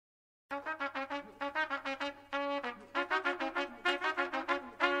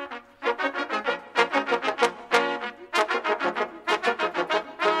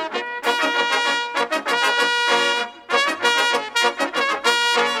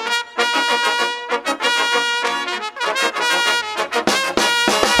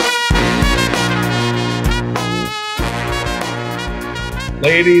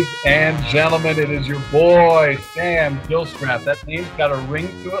Ladies and gentlemen, it is your boy, Sam Gilstrap. That name's got a ring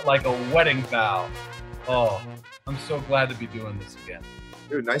to it like a wedding vow. Oh, I'm so glad to be doing this again.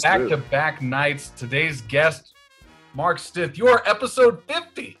 Dude, nice back-to-back nights. Today's guest, Marc Stith. You're episode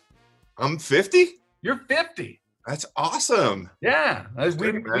 50. I'm 50? You're 50. That's awesome. Yeah,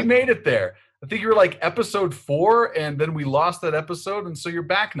 we made it there. I think you were like episode 4, and then we lost that episode, and so you're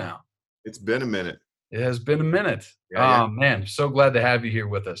back now. It's been a minute. It has been a minute. Yeah. Man, so glad to have you here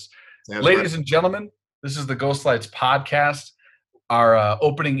with us. Sounds Ladies right. and gentlemen, this is the Ghost Lights podcast. Our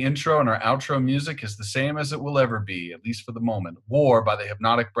opening intro and our outro music is the same as it will ever be, at least for the moment. War by the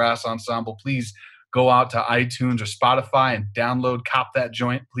Hypnotic Brass Ensemble. Please go out to iTunes or Spotify and download Cop That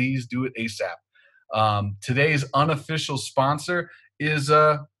Joint. Please do it ASAP. Today's unofficial sponsor is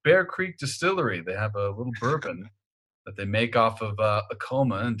Bear Creek Distillery. They have a little bourbon that they make off of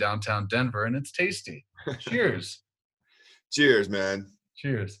Acoma in downtown Denver, and it's tasty. Cheers. Cheers, man.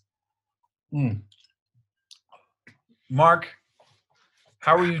 Cheers. Mark,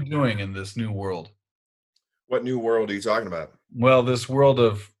 how are you doing in this new world? What new world are you talking about? Well, this world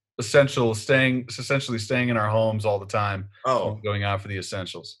of essentially staying in our homes all the time. Oh, going out for the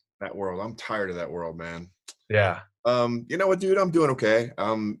essentials. That world. I'm tired of that world, man. Yeah. You know what, dude? I'm doing okay.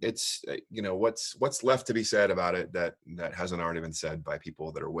 It's what's left to be said about it that hasn't already been said by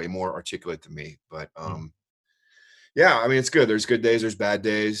people that are way more articulate than me. But yeah, I mean, it's good. There's good days, there's bad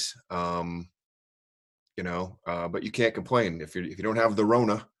days. But you can't complain if you don't have the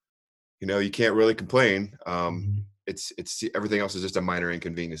Rona. You can't really complain. It's everything else is just a minor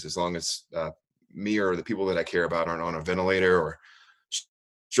inconvenience as long as me or the people that I care about aren't on a ventilator or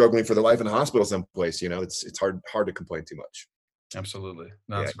struggling for their life in a hospital someplace. It's hard to complain too much. Absolutely.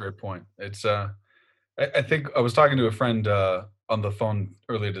 No, that's a great point. It's I think I was talking to a friend on the phone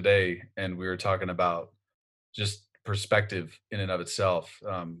earlier today, and we were talking about just perspective in and of itself,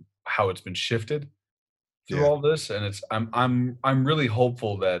 how it's been shifted through all this. And I'm really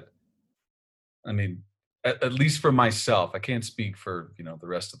hopeful that, I mean, at least for myself, I can't speak for, the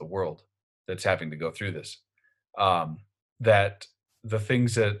rest of the world that's having to go through this, that the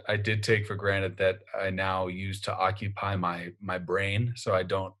things that I did take for granted that I now use to occupy my brain so I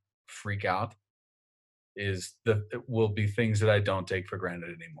don't freak out it will be things that I don't take for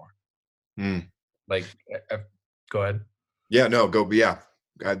granted anymore. Like, go ahead. Yeah, no, go. Yeah,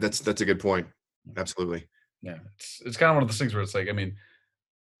 that's a good point. Absolutely. Yeah, it's kind of one of those things where it's like, I mean,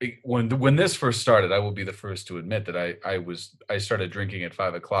 when this first started, I will be the first to admit that I started drinking at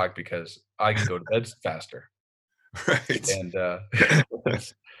 5 o'clock because I can go to bed faster. Right. And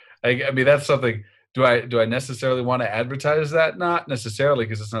I mean, that's something. Do I necessarily want to advertise that? Not necessarily,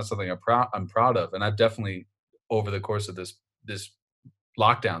 because it's not something I'm proud of. And I've definitely, over the course of this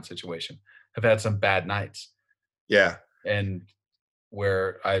lockdown situation, have had some bad nights. Yeah. And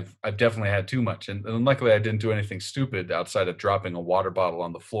where I've definitely had too much. And luckily I didn't do anything stupid outside of dropping a water bottle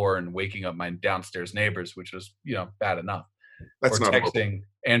on the floor and waking up my downstairs neighbors, which was, bad enougof. That's or not texting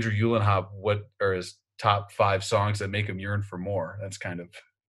Andrew Uhlenhop what are his top 5 songs that make him yearn for more. That's kind of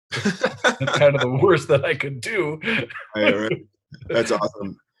the worst that I could do. Right. That's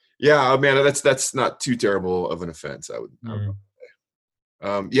awesome. Yeah, man, that's not too terrible of an offense, I would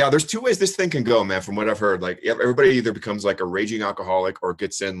yeah, there's 2 ways this thing can go, man, from what I've heard. Like, everybody either becomes like a raging alcoholic or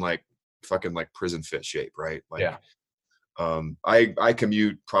gets in like fucking like prison fit shape, right? Like, yeah. I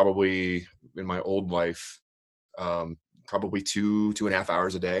commute probably in my old life, probably 2.5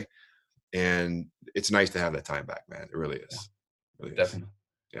 hours a day. And it's nice to have that time back, man. It really is. Yeah. Really definitely.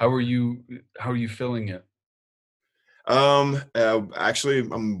 Is. Yeah. How are you feeling it? Actually,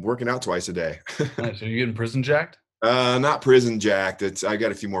 I'm working out twice a day. Nice. Are you getting prison jacked? Not prison jacked. I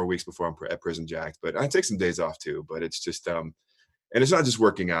got a few more weeks before I'm at prison jacked, but I take some days off too. But it's just, and it's not just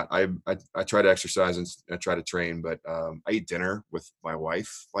working out. I try to exercise and I try to train, but I eat dinner with my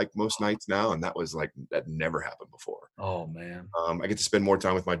wife like most nights now, and that never happened before. Oh man. I get to spend more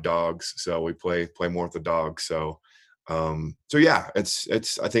time with my dogs, so we play more with the dogs. So yeah,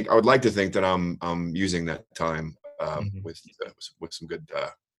 it's. I think I would like to think that I'm using that time with some good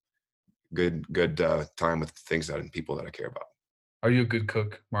time with things and people that I care about. Are you a good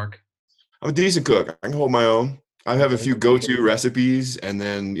cook, Mark? I'm a decent cook. I can hold my own. I have a few go-to recipes, and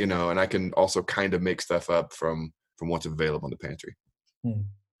then and I can also kind of make stuff up from what's available in the pantry.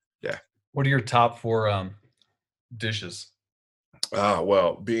 Yeah. What are your top 4 dishes?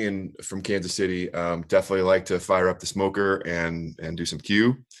 Well, being from Kansas City, definitely like to fire up the smoker and do some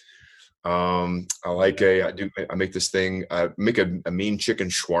Q. I make this thing. I make a mean chicken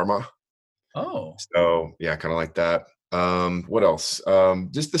shawarma. Oh. So yeah, kind of like that. What else?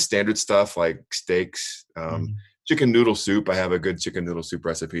 Just the standard stuff like steaks, chicken noodle soup. I have a good chicken noodle soup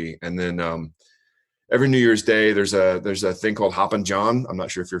recipe. And then every New Year's Day, there's a thing called Hoppin' John. I'm not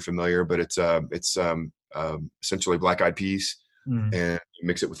sure if you're familiar, but it's essentially black eyed peas, Mm. and you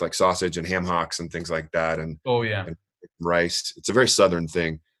mix it with like sausage and ham hocks and things like that, Oh, yeah. and rice. It's a very southern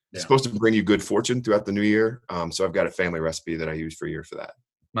thing. It's Yeah. supposed to bring you good fortune throughout the new year. So I've got a family recipe that I use for a year for that.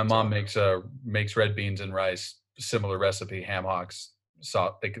 My mom So makes red beans and rice, similar recipe, ham hocks,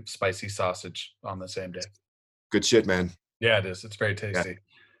 like spicy sausage on the same day. good shit, man. Yeah, it is. It's very Yeah, tasty.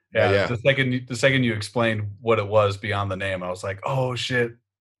 yeah, Yeah, yeah. the second you explained what it was beyond the name, I was like, "Oh, shit,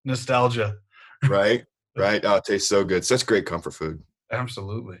 nostalgia." Right, right. Oh, it tastes so good. Such great comfort food.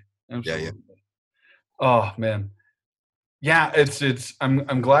 Absolutely, Yeah, yeah. absolutely. Oh, man. Yeah,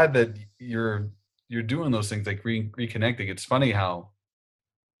 I'm glad that you're doing those things, like, reconnecting. It's funny how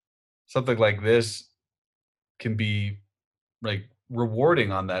something like this can be, like,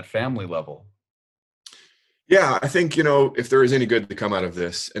 rewarding on that family level. Yeah, I think, if there is any good to come out of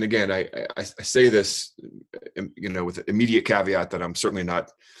this, and again, I say this, with immediate caveat that I'm certainly not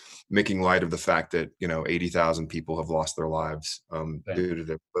making light of the fact that 80,000 people have lost their lives Same. due to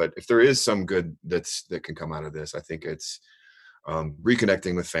the. But if there is some good that can come out of this, I think it's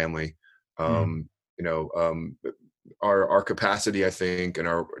reconnecting with family. Mhm. Um, you know, um, our capacity, I think, and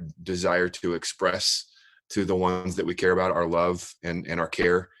our desire to express to the ones that we care about our love and our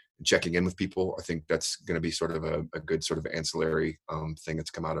care and checking in with people. I think that's going to be sort of a good sort of ancillary thing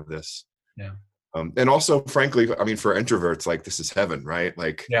that's come out of this. Yeah. And also, frankly, I mean, for introverts, like this is heaven, right?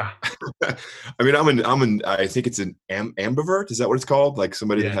 Like, Yeah. I mean, I think it's an ambivert. Is that what it's called? Like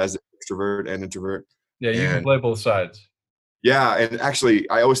somebody that Yeah. has extrovert and introvert. Yeah, you can And play both sides. yeah, and actually,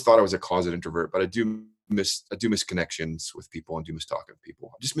 I always thought I was a closet introvert, but I do miss connections with people and do miss talking to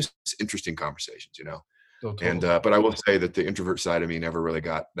people. I just miss interesting conversations. Oh, And totally. but I will say that the introvert side of me never really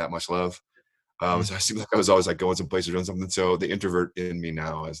got that much love. Mm. So I seemed like I was always like going some places doing something. So the introvert in me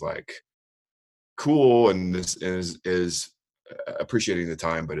now is like cool and is appreciating the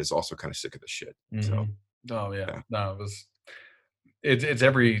time, but is also kind of sick of the shit. So Mhm. Oh, yeah. yeah, No, it's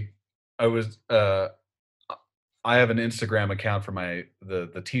every I was, uh, I have an Instagram account for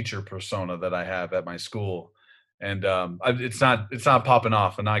the teacher persona that I have at my school, and, it's not popping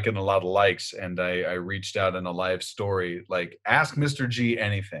off and not getting a lot of likes, and I reached out in a live story, like, "Ask Mr. G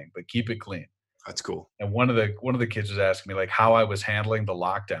anything, but keep it clean." that's cool. And one of the kids was asking me, like, how I was handling the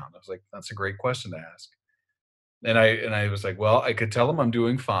lockdown. I was like, "That's a great question to ask." And I was like, "Well, I could tell him I'm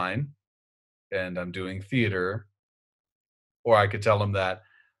doing fine, and I'm doing theater, or I could tell him that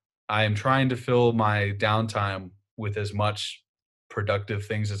I am trying to fill my downtime with as much productive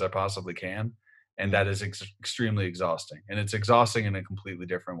things as I possibly can, and Mm, that is extremely exhausting, and it's exhausting in a completely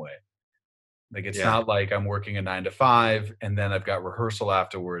different way. Like, it's yeah, not like I'm working a 9 to 5 and then I've got rehearsal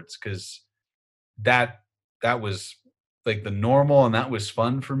afterwards, because that that was, like, the normal, and that was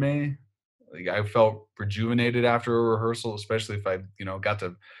fun for me. Like, I felt rejuvenated after a rehearsal, especially if I, got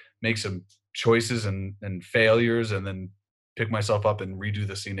to make some choices and failures and then pick myself up and redo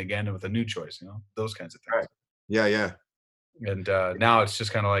the scene again with a new choice, those kinds of right. things. Yeah, yeah, And, now it's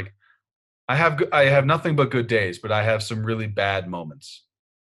just kinda like, I have nothing but good days, but I have some really bad moments.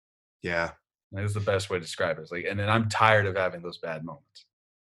 yeah. That is the best way to describe it. It's like, and then I'm tired of having those bad moments.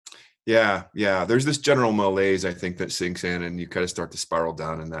 Yeah, yeah. There's this general malaise, I think, that sinks in, and you kind of start to spiral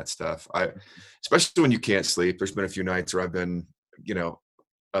down in that stuff. Especially when you can't sleep. There's been a few nights where I've been, you know,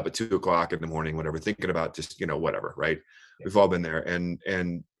 up at 2 o'clock in the morning, whatever, thinking about just, whatever, right? Yeah. We've all been there,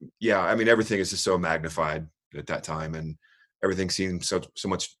 and yeah, I mean, everything is just so magnified at that time, and everything seems so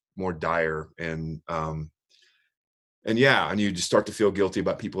much more dire, and yeah, and you just start to feel guilty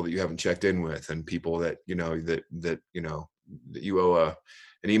about people that you haven't checked in with, and people that that you owe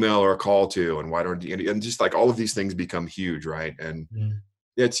an email or a call to, and why don't you, and just like all of these things become huge, right? And Mhm.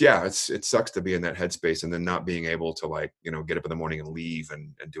 it sucks to be in that headspace and then not being able to like get up in the morning and leave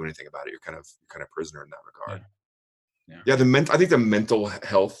and do anything about it. You're kind of prisoner in that Yeah. regard. Yeah. Yeah, I think the mental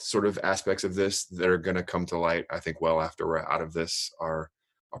health sort of aspects of this that are going to come to light, I think, well after we're out of this are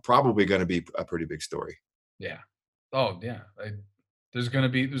probably going to be a pretty big story. Yeah. Oh, yeah. There's gonna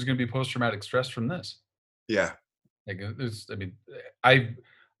be post-traumatic stress from this. Yeah. Like, I mean, I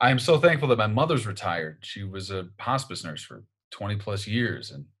am so thankful that my mother's retired. She was a hospice nurse for 20 plus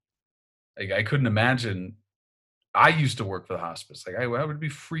years, and, like, I couldn't imagine. I used to work for the hospice. Like, I would be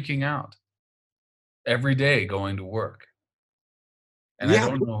freaking out every day going to work, and I Yeah.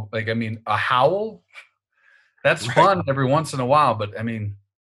 don't know, like, I mean, a howl, that's Right. fun every once in a while, but, I mean,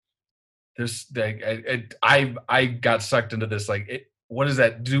 there's, like, I got sucked into this, like, what does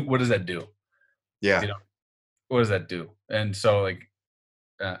that do? What does that do? Yeah. You know, what does that do? And so, like,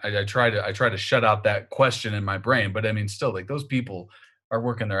 I try to shut out that question in my brain, but I mean, still, like those people are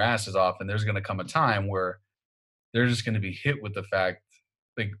working their asses off, and there's going to come a time where they're just going to be hit with the fact,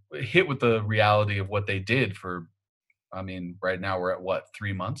 like hit with the reality of what they did for. I mean, right now we're at what,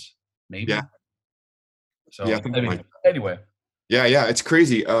 3 months, Yeah, maybe. yeah, So I something like mean, anyway, yeah, yeah, it's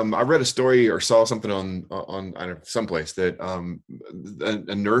crazy. I read a story or saw something on I don't know, someplace that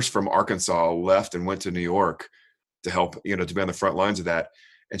a nurse from Arkansas left and went to New York to help, to be on the front lines of that,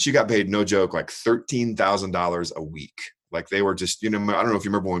 and she got paid, no joke, like $13,000 a week. Like they were just, I don't know if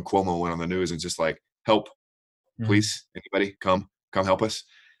you remember when Cuomo went on the news and just like, help, mhm, please, anybody, come help us,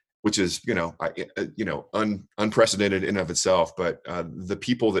 which is, unprecedented in of itself. But the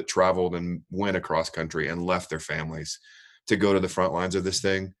people that traveled and went across country and left their families to go to the front lines of this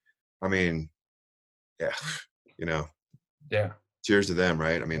thing, I mean, yeah, you know, yeah, cheers to them,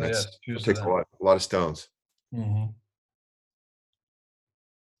 right? I mean, well, that yes, cheers to takes a them. lot of stones. Mhm.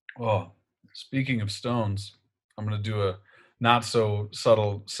 Oh, speaking of stones, I'm gonna do a not so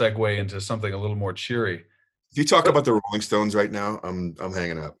subtle segue into something a little more cheery. If you talk But about the Rolling Stones right now, I'm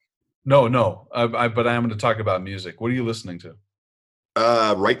hanging up. no, no, but I am gonna talk about music. What are you listening to?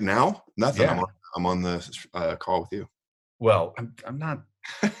 Right now, nothing. Yeah. I'm on the call with you. Well, I'm not.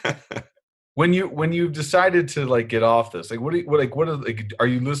 When you've decided to, like, get off this, like, what are, like, are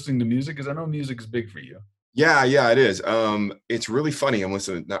you listening to music? Because I know music is big for you. Yeah, yeah, it is. It's really funny. I'm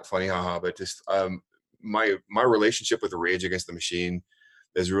listening, not funny, haha, but just my relationship with Rage Against the Machine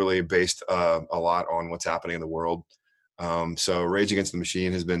is really based a lot on what's happening in the world. So Rage Against the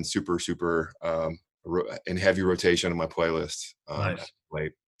Machine has been super, super in heavy rotation on my playlist as of Nice.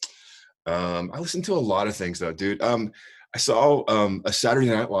 late. I listen to a lot of things though, dude. I saw a Saturday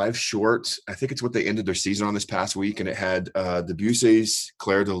Night Live short. I think it's what they ended their season on this past week, and it had Debussy's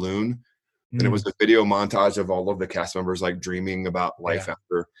 "Claire de Lune," and it was Mm, a video montage of all of the cast members like dreaming about yeah. life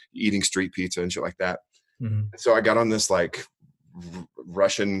after eating street pizza and shit like that. Mhm. So I got on this like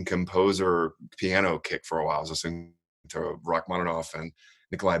Russian composer piano kick for a while. I was listening to Rachmaninoff and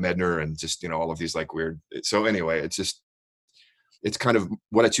Nikolai Medner and just all of these like weird. So anyway, it's kind of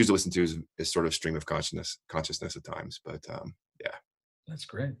what I choose to listen to is sort of stream of consciousness at times. But yeah, That's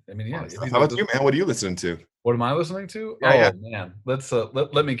great. I mean, a yeah, lot of if stuff. you How like about this. you, man? What are you listening to? What am I listening to? Yeah, yeah. Oh, man.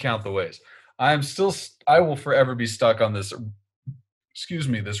 Let me count the ways. I will forever be stuck on this, excuse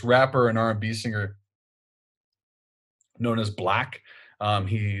me, this rapper and R&B singer known as Black.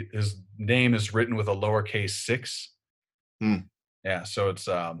 His name is written with a lowercase 6. Hmm. Yeah, so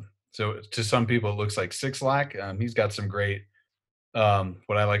to some people, it looks like Six Lack. He's got some great,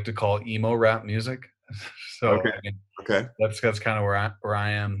 what I like to call emo rap music. So, Okay. I mean, Okay. that's kinda where I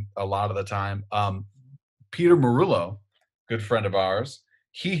am a lot of the time. Peter Marullo, good friend of ours,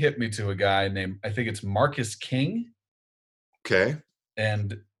 he hit me to a guy named, I think it's Marcus King, Okay.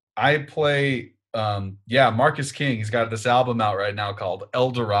 and I play, yeah, Marcus King, he's got this album out right now called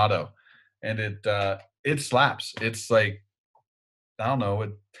El Dorado, and it slaps. It's like, I don't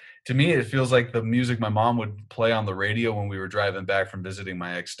know, to me, it feels like the music my mom would play on the radio when we were driving back from visiting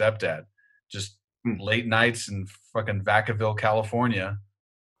my ex-stepdad. Just Hmm. late nights in fucking Vacaville, California,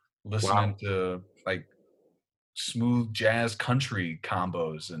 Wow. listening to, like, smooth jazz country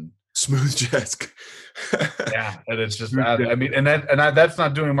combos, and Smooth jazz. yeah, and it's just, Smooth jazz. I mean, that's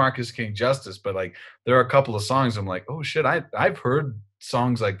not doing Marcus King justice, but, like, there are a couple of songs I'm like, "Oh, shit, I've heard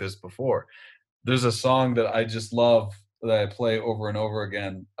songs like this before." There's a song that I just love that I play over and over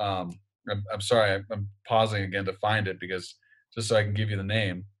again. I'm sorry, I'm pausing again to find it, because just so I can give you the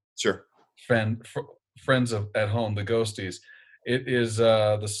name. Sure. Friend fr Friends of at Home, the Ghosties. It is,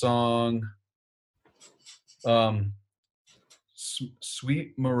 the song, um,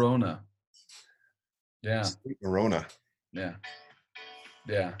 Sweet Marona. Yeah, Sweet Marona. yeah,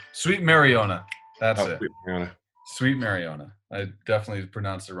 yeah. Sweet Mariona. That's Oh, it. Sweet Marona. Sweet Mariona. I definitely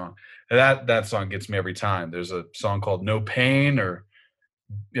pronounced it wrong. And that song gets me every time. There's a song called No Pain, or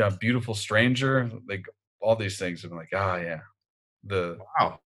yeah, Beautiful Stranger, like all these things. I'm like, ah, yeah, the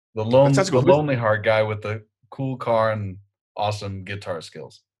Wow. That sounds the cool. lonely heart guy with the cool car and awesome guitar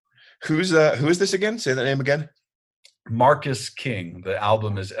skills. Who is this again? Say that name again. Marcus King. The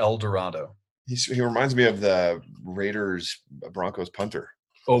album is El Dorado. He reminds me of the Raiders Broncos punter.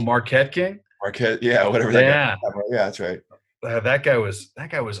 Oh, Marquette King. Marquette, yeah, whatever that guy. Yeah, Yeah, that's right. that guy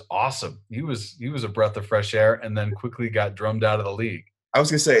was awesome. He was a breath of fresh air, and then quickly got drummed out of the league. I was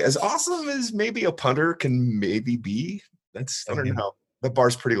gonna say, as awesome as maybe a punter can maybe be, that's I I don't mean, know. The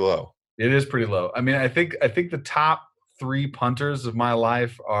bar's pretty low. it is pretty low. I mean, I think the top three punters of my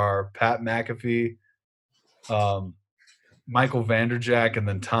life are Pat McAfee, um, Michael Vanderjack, and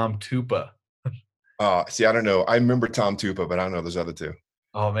then Tom Tupa. See, I don't know. I remember Tom Tupa, but I don't know those other two.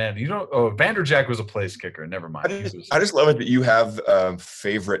 Oh man, you don't. Oh, Vanderjack was a place kicker. Never mind. He was. I just love it that you have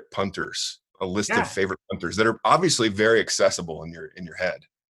favorite punters, a list of Yeah. favorite punters that are obviously very accessible in your head.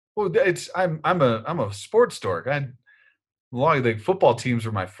 Well, it's I'm a sports dork. I had a lot of the football teams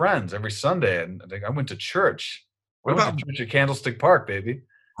were my friends every Sunday, and like, I went to church. I What went to about church at Candlestick Park, baby.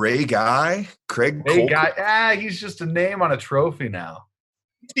 Ray Guy, Craig Hey, Colquitt? guy. He's just a name on a trophy now.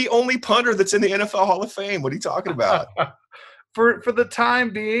 He's the only punter that's in the NFL Hall of Fame. What are you talking about? For the time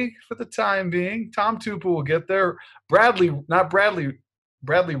being, Tom Tupa will get there. Bradley, not Bradley,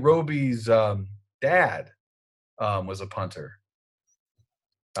 Bradley Roby's dad was a punter.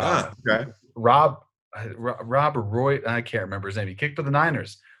 Okay. Rob, Rob or Roy, I can't remember his name. He kicked for the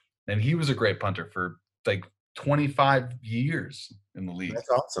Niners, and he was a great punter for like 25 years in the league. That's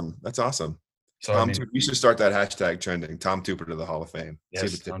awesome. That's awesome. So I mean, You should start that hashtag trending. Tom Tupa to the Hall of Fame.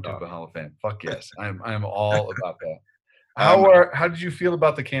 yes, See Tom the Tupa Hall of Fame. Fuck yes, I'm all about that. Um, How did you feel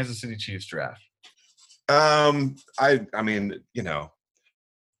about the Kansas City Chiefs draft? I mean, you know,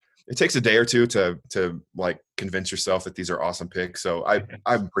 it takes a day or two to like convince yourself that these are awesome picks. So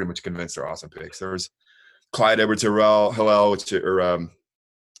I'm pretty much convinced they're awesome picks. There's Clyde Edwards-Helaire,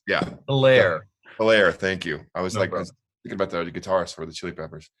 yeah, Hilaire. Hilaire. Thank you. I was No I was problem. thinking about the guitarist for the Chili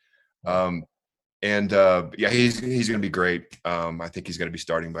Peppers. And yeah, he's going to be great. I think he's going to be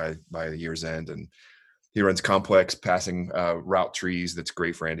starting by the year's end, and he runs complex passing route trees. That's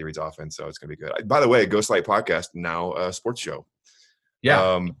great for Andy Reid's offense. So it's going to be good. By the way, Ghostlight Podcast, now a sports show.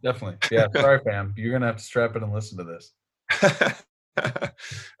 Yeah, definitely. Yeah, sorry, fam. You're gonna have to strap in and listen to this.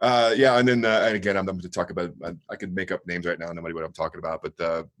 Yeah, and then and again, I'm going to talk about. I could make up names right now. Nobody what I'm talking about, but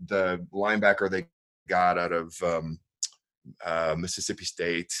the linebacker they got out of Mississippi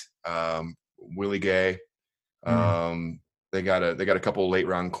State, Willie Gay. They got a couple late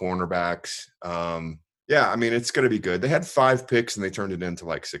round cornerbacks. Yeah, I mean, it's going to be good. They had 5 picks and they turned it into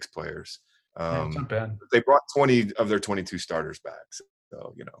like 6 players. Yeah, it's not bad. They brought 20 of their 22 starters back.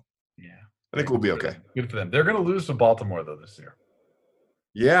 So, you know, Yeah, I think we'll be okay. Good for them. They're going to lose to Baltimore though this year.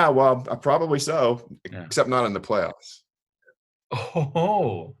 Yeah, well, probably so, Yeah. except not in the playoffs.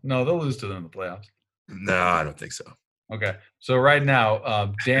 Oh no, they'll lose to them in the playoffs. No, I don't think so. Okay, so right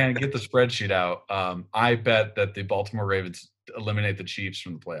now, Dan, get the spreadsheet out. I bet that the Baltimore Ravens eliminate the Chiefs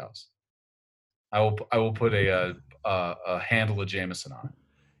from the playoffs. I will put a handle of Jameson on it.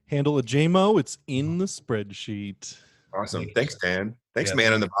 Handle a JMO. It's in the spreadsheet. Awesome. Thanks, Dan. Thanks,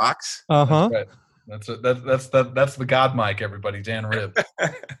 man in the box. Uh-huh. That's right. That's the God mic, everybody. Dan Ribb.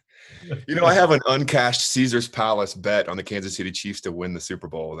 You know, I have an uncashed Caesar's Palace bet on the Kansas City Chiefs to win the Super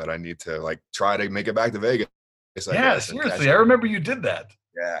Bowl that I need to like try to make it back to Vegas. Yeah, seriously. I remember you did that.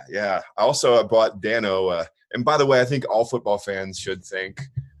 Yeah. I also bought Dano. And by the way, I think all football fans should thank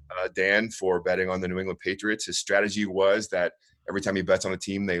Dan for betting on the New England Patriots. His strategy was that every time he bets on a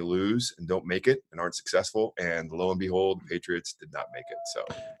team, they lose and don't make it and aren't successful. And lo and behold, the Patriots did not make it. So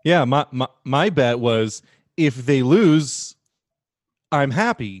yeah, my bet was if they lose, I'm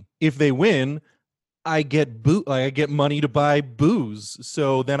happy. If they win, I get I get money to buy booze,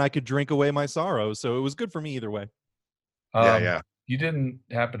 so then I could drink away my sorrow. So it was good for me either way. Yeah. You didn't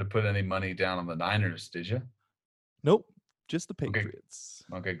happen to put any money down on the Niners, did you? Nope, just the Patriots.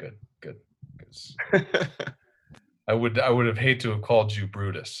 Okay, good. I would have hated to have called you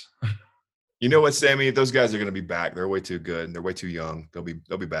Brutus. You know what, Sammy? Those guys are going to be back. They're way too good. They're way too young. They'll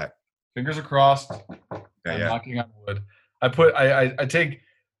be back. Fingers are crossed. I'm knocking on wood. I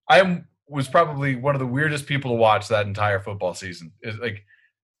was probably one of the weirdest people to watch that entire football season. It's like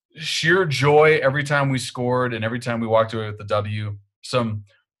sheer joy every time we scored and every time we walked away with the W. Some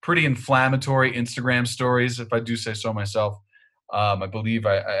pretty inflammatory Instagram stories, if I do say so myself. I believe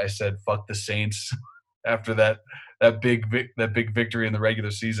I said "fuck the Saints" after that big victory in the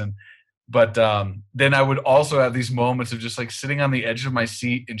regular season. But then I would also have these moments of just like sitting on the edge of my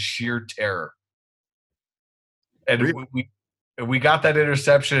seat in sheer terror. And we got that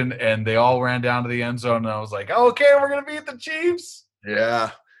interception, and they all ran down to the end zone, and I was like, oh, okay, we're going to beat the Chiefs.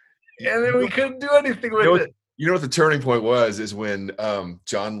 Yeah. And then we couldn't do anything with it. You know what the turning point was is when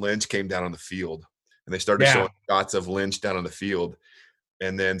John Lynch came down on the field, and they started showing shots of Lynch down on the field.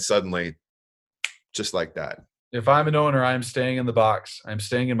 And then suddenly, just like that. If I'm an owner, I'm staying in the box. I'm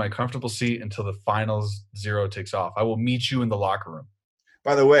staying in my comfortable seat until the final 0 ticks off. I will meet you in the locker room.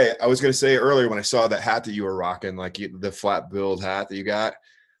 By the way, I was going to say earlier when I saw that hat that you were rocking, like the flat billed hat that you got,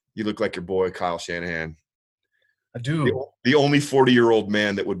 you look like your boy Kyle Shanahan. I do. The only 40-year-old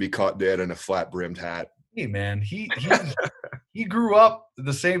man that would be caught dead in a flat brimmed hat. Hey man, he grew up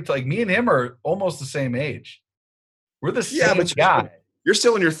the same. Like me and him are almost the same age. We're the same guy. You're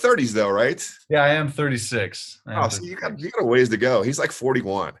still in your 30s though, right? Yeah, I am 36. Oh, so you got a ways to go. He's like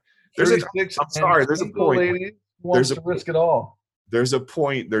 41. There's a 36, I'm and sorry, there's a single point. lady There's wants a to risk it all. there's a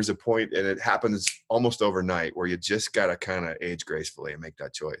point, and it happens almost overnight where you just gotta kind of age gracefully and make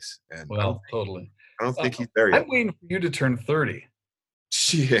that choice. And Well, totally. I don't think he's there I'm yet. waiting for you to turn 30.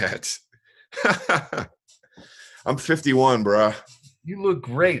 Shit. I'm 51, bruh. You look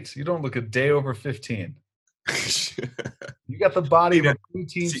great. You don't look a day over 15. You got the body of a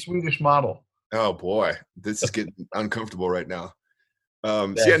preteen Swedish model. Oh boy, this is getting uncomfortable right now. See, I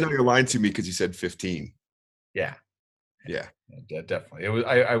know Definitely. you're lying to me because you said 15. Yeah, Yeah. definitely. It was.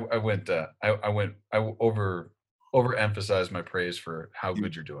 I overemphasized my praise for how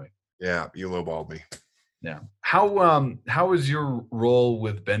good you're doing. Yeah, you lowballed me. Yeah. How is your role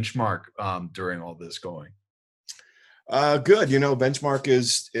with Benchmark during all this going? Good. Benchmark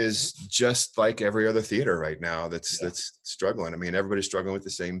is just like every other theater right now that's struggling. I mean, everybody's struggling with the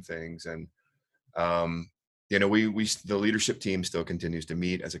same things, and um, we the leadership team still continues to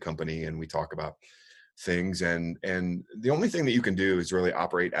meet as a company, and we talk about things, and the only thing that you can do is really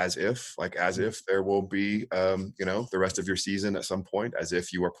operate as if there will be the rest of your season at some point, as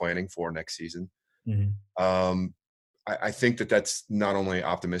if you are planning for next season. Mhm. Um, I think that that's not only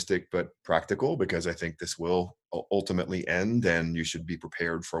optimistic but practical, because I think this will ultimately end, and you should be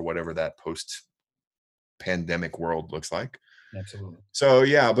prepared for whatever that post-pandemic world looks like. Absolutely. So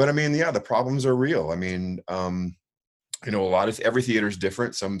yeah, but I mean, yeah, the problems are real. I mean, a lot of every theater is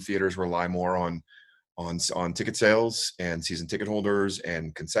different. Some theaters rely more on ticket sales and season ticket holders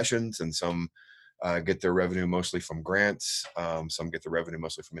and concessions, and some get their revenue mostly from grants. Some get their revenue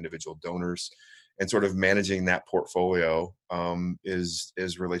mostly from individual donors, and sort of managing that portfolio is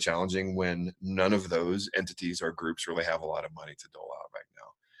really challenging when none of those entities or groups really have a lot of money to dole out right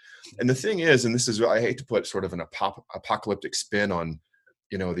now. And the thing is, and this is, I hate to put sort of an apocalyptic spin on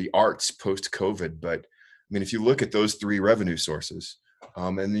the arts post COVID, but I mean, if you look at those three revenue sources,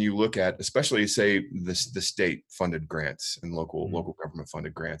 and then you look at, especially say the state funded grants and local government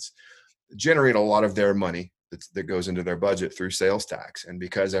funded grants, generate a lot of their money that goes into their budget through sales tax. And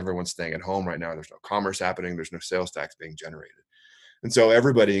because everyone's staying at home right now, there's no commerce happening, there's no sales tax being generated. And so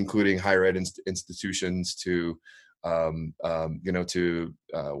everybody, including higher ed institutions to,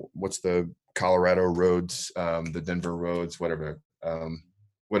 what's the Colorado roads, the Denver roads, whatever.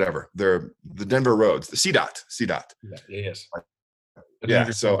 They're the Denver roads, the CDOT. Yeah. Yes. Yeah.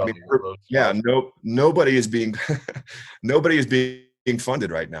 So I mean, nobody is being nobody is being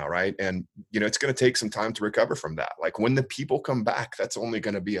funded right now, right? And it's going to take some time to recover from that. Like when the people come back, that's only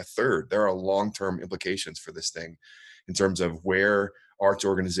going to be a third. There are long-term implications for this thing in terms of where arts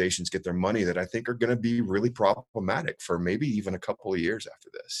organizations get their money that I think are going to be really problematic for maybe even a couple of years after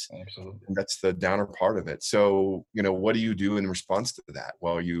this. Absolutely. And that's the downer part of it. So, what do you do in response to that?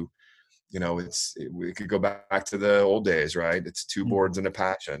 Well, we could go back to the old days, right? It's two boards and a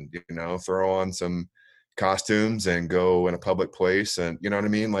passion, throw on some costumes and go in a public place. And you know what I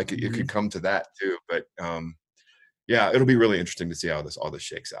mean? Like it could come to that too. But yeah, it'll be really interesting to see how all this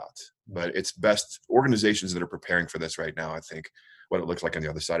shakes out. But it's best organizations that are preparing for this right now, I think what it looks like on the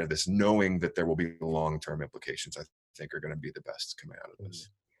other side of this, knowing that there will be long-term implications, I think are going to be the best coming out of this.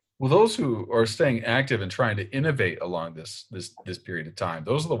 Well, those who are staying active and trying to innovate along this period of time,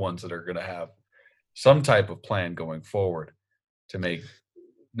 those are the ones that are going to have some type of plan going forward to make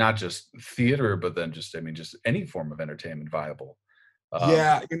not just theater, but then just any form of entertainment viable.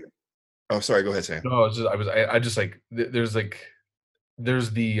 Yeah. Oh, sorry. Go ahead, Sam. No, I just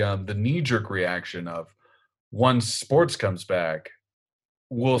there's the knee jerk reaction of once sports comes back,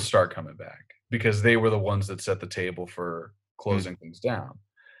 we'll start coming back because they were the ones that set the table for closing things down.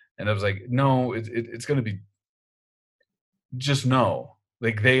 And I was like, no, it's going to be just no.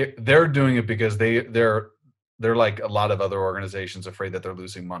 Like they're doing it because they're like a lot of other organizations afraid that they're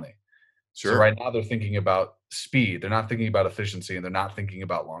losing money. Sure. So right now they're thinking about speed. They're not thinking about efficiency, and they're not thinking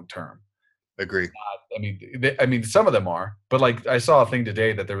about long term. Agree. I mean, some of them are, but like I saw a thing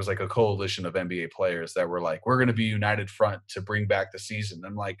today that there was like a coalition of NBA players that were like, we're going to be united front to bring back the season.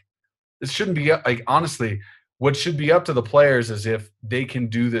 I'm like, this shouldn't be like, honestly, what should be up to the players is if they can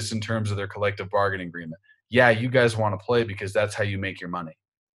do this in terms of their collective bargaining agreement. Yeah, you guys want to play because that's how you make your money.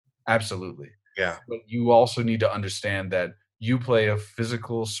 Absolutely. Yeah. But you also need to understand that you play a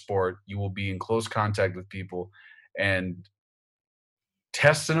physical sport. You will be in close contact with people, and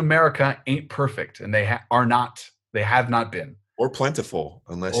tests in America ain't perfect, and they are not. They have not been. Or plentiful,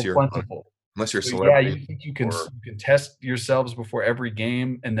 unless you're plentiful. Unless you're So, celebrity. yeah, you think you can test yourselves before every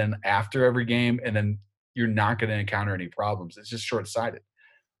game, and then after every game, and then you're not going to encounter any problems. It's just short-sighted.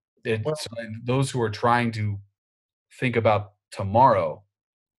 So those who are trying to think about tomorrow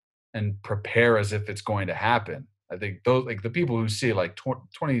and prepare as if it's going to happen. I think those, like the people who see like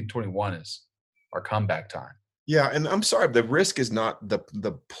 2021 is our comeback time. Yeah, and I'm sorry, the risk is not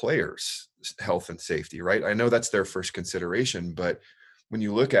the players' health and safety, right? I know that's their first consideration, but when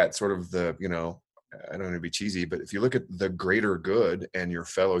you look at sort of the, I don't want to be cheesy, but if you look at the greater good and your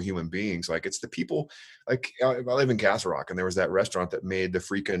fellow human beings, like it's the people, like I live in Castle Rock, and there was that restaurant that made the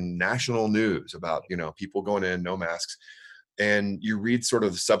freaking national news about, people going in, no masks. And you read sort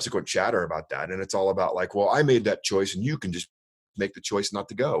of subsequent chatter about that, and it's all about like, well, I made that choice and you can just make the choice not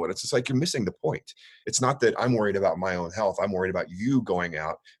to go. And it's just like, you're missing the point. It's not that I'm worried about my own health. I'm worried about you going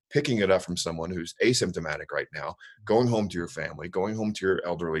out, picking it up from someone who's asymptomatic right now, going home to your family, going home to your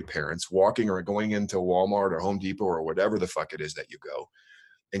elderly parents, walking or going into Walmart or Home Depot or whatever the fuck it is that you go,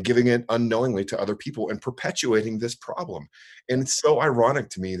 and giving it unknowingly to other people and perpetuating this problem. And it's so ironic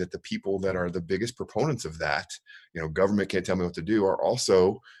to me that the people that are the biggest proponents of that, government can't tell me what to do, are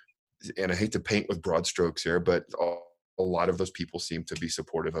also, and I hate to paint with broad strokes here, but a lot of those people seem to be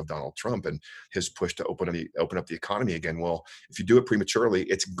supportive of Donald Trump and his push to open up the economy again. Well, if you do it prematurely,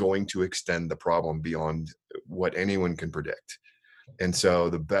 it's going to extend the problem beyond what anyone can predict. And so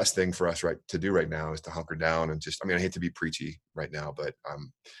the best thing for us to do right now is to hunker down and just, I hate to be preachy right now, but I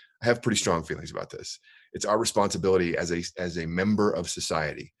have pretty strong feelings about this. It's our responsibility as a member of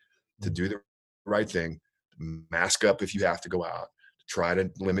society to do the right thing, mask up if you have to go out, try to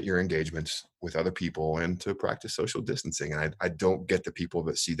limit your engagements with other people, and to practice social distancing. And I don't get the people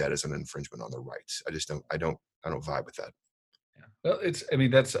that see that as an infringement on their rights. I don't vibe with that. Yeah. Well,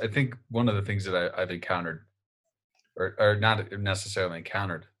 that's, I think one of the things that I've encountered, or not necessarily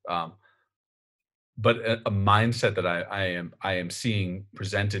encountered, but a mindset that I am seeing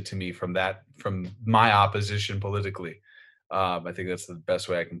presented to me from my opposition politically. I think that's the best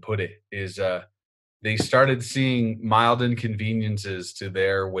way I can put it, is they started seeing mild inconveniences to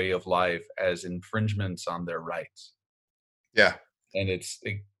their way of life as infringements on their rights. Yeah. And it's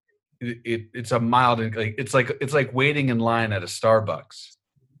a mild, like it's like waiting in line at a Starbucks.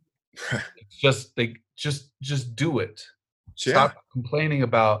 It's just like, just do it. Stop complaining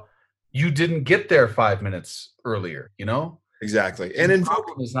about you didn't get there 5 minutes earlier, Exactly. And the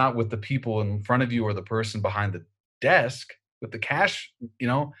problem is not with the people in front of you or the person behind the desk with the cash,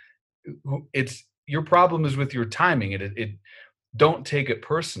 it's your problem is with your timing. It don't take it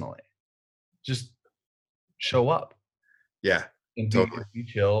personally. Just show up. Yeah. And Totally. be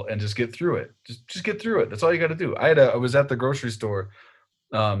chill and just get through it. Just get through it. That's all you got to do. I was at the grocery store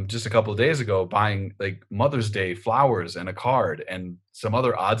just a couple of days ago buying like Mother's Day flowers and a card and some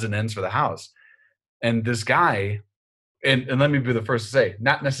other odds and ends for the house. And this guy, and let me be the first to say,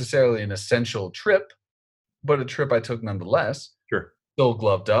 not necessarily an essential trip, but a trip I took nonetheless. Sure. Still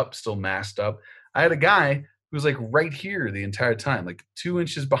gloved up, still masked up. I had a guy who was like right here the entire time, like 2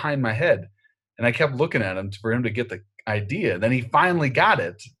 inches behind my head. And I kept looking at him for him to get the idea. Then he finally got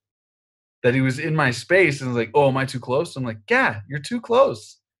it, that he was in my space, and was like, "Oh, am I too close?" I'm like, "Yeah, you're too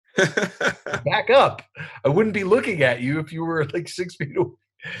close. Back up. I wouldn't be looking at you if you were like 6 feet away."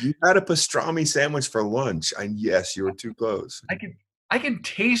 You had a pastrami sandwich for lunch, and yes, you were too close. I can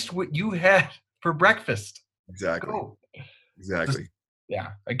taste what you had for breakfast. Exactly. Go. Exactly.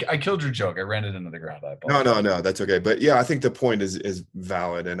 Yeah, I killed your joke. I ran it into the ground. No, that's okay. But yeah, I think the point is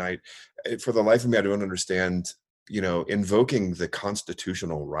valid, and for the life of me, I don't understand. Invoking the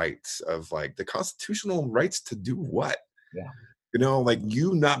constitutional rights of like the constitutional rights to do what? Yeah. Like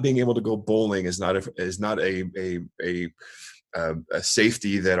you not being able to go bowling is not a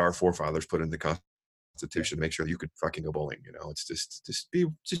safety that our forefathers put in the Constitution to make sure that you could fucking go bowling. It's just be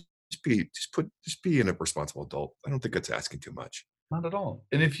a responsible adult. I don't think it's asking too much. Not at all.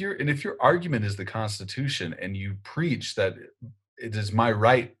 And if your argument is the Constitution and you preach that it is my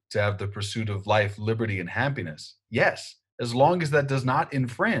right to have the pursuit of life, liberty, and happiness, yes, as long as that does not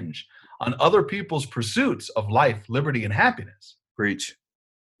infringe on other people's pursuits of life, liberty, and happiness. Preach.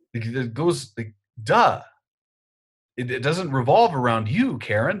 It goes like, duh. It doesn't revolve around you,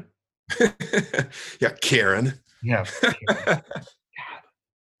 Karen. Yeah, Karen. Yeah. God.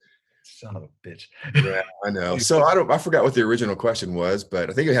 Son of a bitch. Yeah, I know. So I forgot what the original question was, but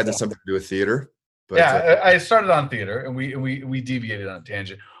I think it had something to do with theater. But, yeah, I started on theater, and we deviated on a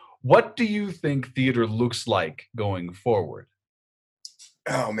tangent. What do you think theater looks like going forward?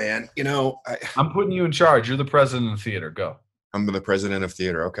 Oh man, I'm putting you in charge. You're the president of theater. Go. I'm the president of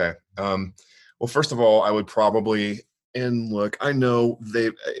theater. Okay. Well, first of all, I would probably, and look, I know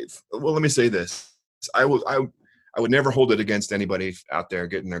well, let me say this. I would never hold it against anybody out there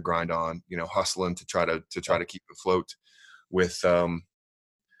getting their grind on, hustling to try to keep afloat with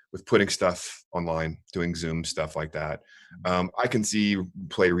with putting stuff online, doing Zoom stuff like that. I can see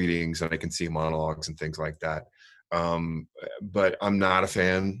play readings and I can see monologues and things like that. But I'm not a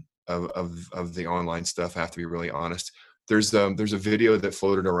fan of the online stuff. I have to be really honest. There's a video that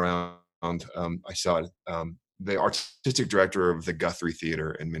floated around. I saw it. The artistic director of the Guthrie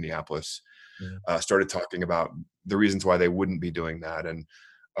Theater in Minneapolis Yeah. started talking about the reasons why they wouldn't be doing that. And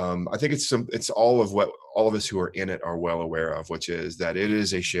I think it's all of what all of us who are in it are well aware of, which is that it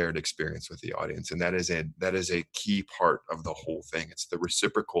is a shared experience with the audience, and that is a key part of the whole thing. It's the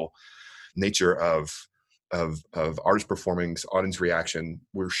reciprocal nature of artist performance, audience reaction.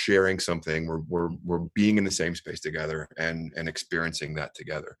 We're sharing something. We're being in the same space together and experiencing that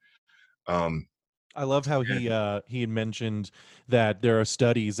together. Um, I love how and he had mentioned that there are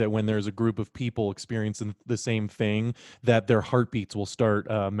studies that when there's a group of people experiencing the same thing, that their heartbeats will start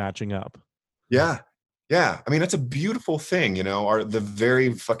matching up. yeah, yeah. I mean, that's a beautiful thing, are the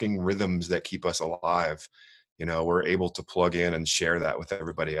very fucking rhythms that keep us alive. We're able to plug in and share that with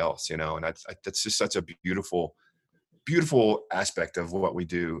everybody else, and that's just such a beautiful, beautiful aspect of what we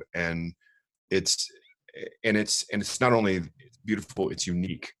do. And it's it's not only beautiful, it's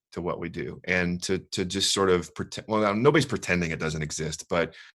unique to what we do. And to just sort of pretend, well, now nobody's pretending it doesn't exist,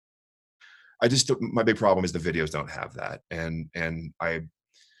 but my big problem is the videos don't have that. And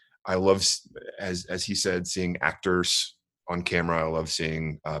I love, as he said, seeing actors on camera. I love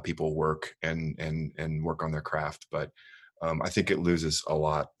seeing people work and work on their craft, but I think it loses a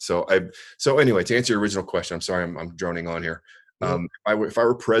lot. So anyway, to answer your original question, I'm sorry, I'm droning on here. Cool. If I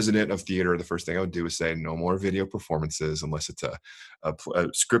were president of theater, the first thing I would do is say no more video performances unless it's a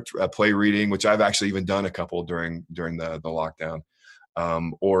script, a play reading, which I've actually even done a couple during the lockdown,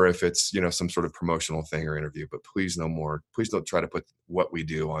 or if it's some sort of promotional thing or interview. But please, no more. Please don't try to put what we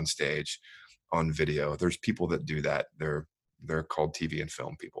do on stage on video. There's people that do that. They're called TV and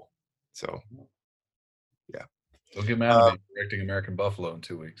film people. So yeah. Don't get mad at me directing American Buffalo in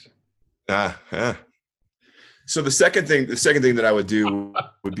 2 weeks. Yeah. So the second thing that I would do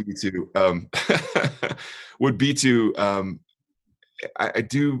would be to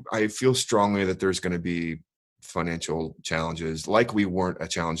I feel strongly that there's going to be financial challenges, like we weren't a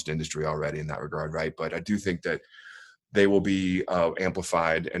challenged industry already in that regard, right? But I do think that they will be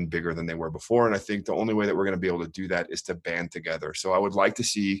amplified and bigger than they were before. And I think the only way that we're going to be able to do that is to band together. So I would like to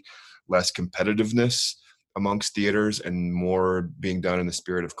see less competitiveness amongst theaters and more being done in the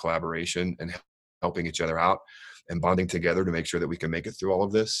spirit of collaboration and helping each other out and bonding together to make sure that we can make it through all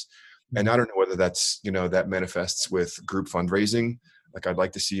of this. And I don't know whether that's, that manifests with group fundraising. Like I'd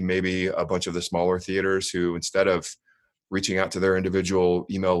like to see maybe a bunch of the smaller theaters who, instead of reaching out to their individual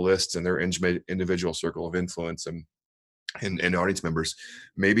email lists and their individual circle of influence and audience members,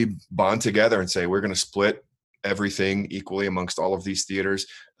 maybe bond together and say, we're going to split everything equally amongst all of these theaters.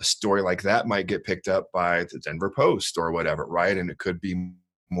 A story like that might get picked up by the Denver Post or whatever, right? And it could be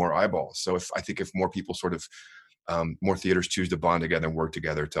more eyeballs. So I think if more people sort of more theaters choose to bond together and work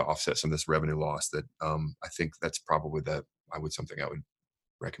together to offset some of this revenue loss, that I think that's probably something I would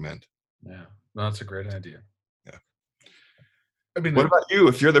recommend. Yeah, no, that's a great idea. Yeah. I mean, what about you?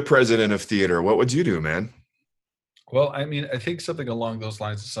 If you're the president of theater, what would you do, man? Well, I mean, I think something along those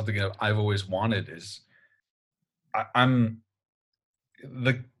lines is something that I've always wanted. Is I'm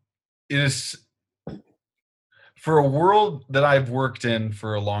the it is for a world that I've worked in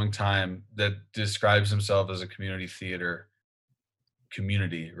for a long time that describes himself as a community theater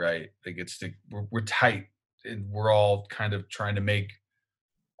community, right? Like we're tight and we're all kind of trying to make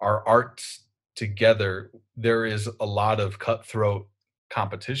our arts together. There is a lot of cutthroat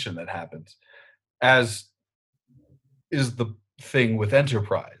competition that happens, as is the thing with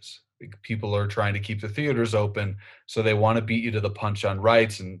enterprise. Like, people are trying to keep the theaters open, so they want to beat you to the punch on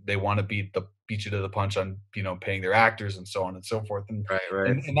rights, and they want to beat you to the punch on paying their actors and so on and so forth. And Right.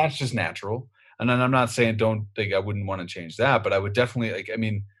 and that's just natural. And then I'm not saying don't think I wouldn't want to change that, but I would definitely, like, I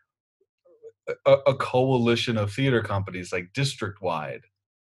mean, a coalition of theater companies, like district wide,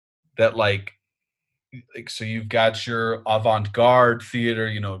 that so you've got your avant-garde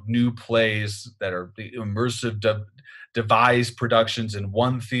theater, new plays that are the immersive devised productions in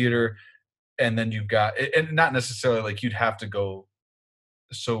one theater, and then you've got, and not necessarily like you'd have to go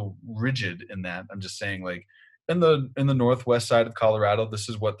so rigid in that. I'm just saying, like, in the northwest side of Colorado, this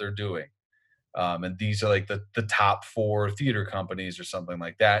is what they're doing. And these are like the top 4 theater companies or something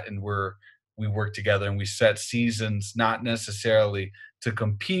like that, and we work together and we set seasons, not necessarily to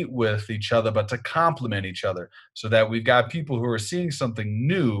compete with each other, but to complement each other, so that we've got people who are seeing something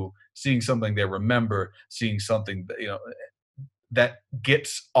new, seeing something they remember, seeing something that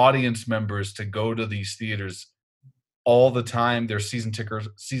gets audience members to go to these theaters all the time. They're season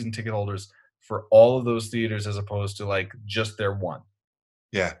ticket holders for all of those theaters as opposed to like just their one.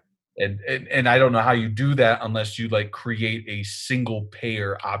 Yeah. And I don't know how you do that unless you like create a single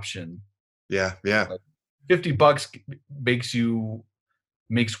payer option. Yeah. Yeah. Like $50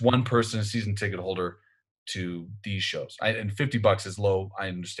 makes one person a season ticket holder to these shows. And $50 is low. I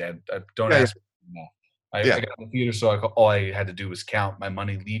understand. Don't Yeah. ask me more. I Yeah. got in the theater, so all I had to do was count my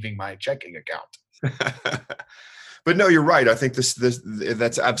money leaving my checking account. But no, you're right. I think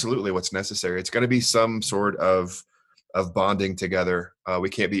that's absolutely what's necessary. It's going to be some sort of bonding together. We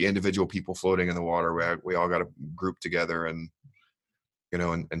can't be individual people floating in the water. We all got to group together and, you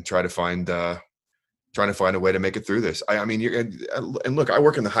know, and try to find trying to find a way to make it through this. I mean, and look, I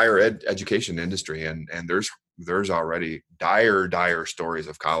work in the higher education industry, and there's already dire stories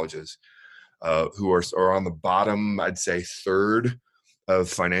of colleges who are on the bottom, I'd say third of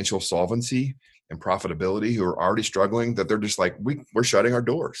financial solvency and profitability, who are already struggling, that they're just like, we're shutting our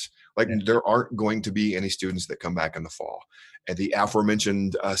doors. Like there aren't going to be any students that come back in the fall. And the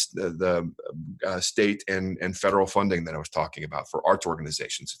aforementioned state and federal funding that I was talking about for arts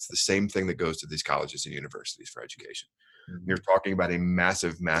organizations, it's the same thing that goes to these colleges and universities for education. Mm-hmm. You're talking about a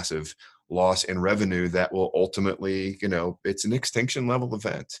massive loss in revenue that will ultimately, you know, it's an extinction level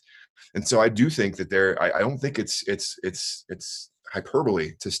event. And so I do think that I don't think it's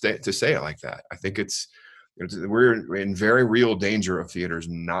hyperbole to say it like that. I think we're in very real danger of theaters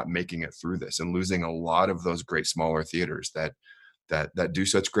not making it through this and losing a lot of those great smaller theaters that do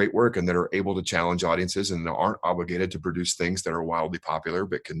such great work and that are able to challenge audiences and aren't obligated to produce things that are wildly popular,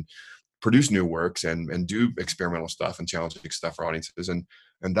 but can produce new works and do experimental stuff and challenging stuff for audiences. And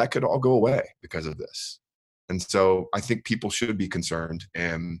that could all go away because of this. And so I think people should be concerned.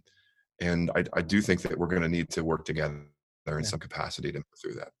 And I do think that we're going to need to work together in some capacity to move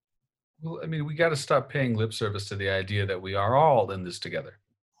through that. Well, I mean, we got to stop paying lip service to the idea that we are all in this together.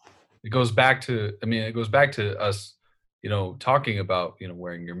 It goes back to us, you know, talking about, you know,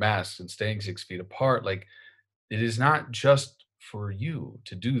 wearing your masks and staying 6 feet apart. Like, it is not just for you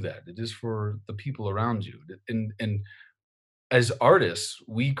to do that. It is for the people around you. And as artists,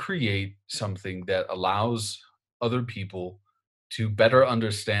 we create something that allows other people to better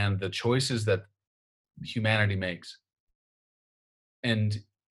understand the choices that humanity makes. And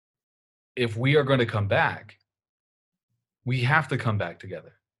if we are going to come back, we have to come back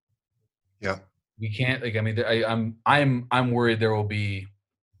together. Yeah. We can't, like, I mean, I'm worried there will be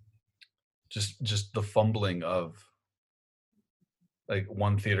just the fumbling of like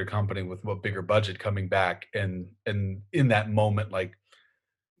one theater company with a bigger budget coming back and in that moment, like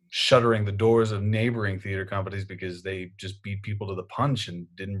shuttering the doors of neighboring theater companies because they just beat people to the punch and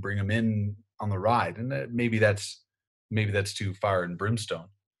didn't bring them in on the ride. And maybe that's too fire and brimstone,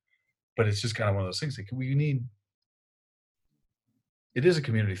 but it's just kind of one of those things. Like it is a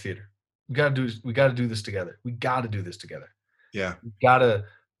community theater. We got to do this together. We got to do this together. Yeah.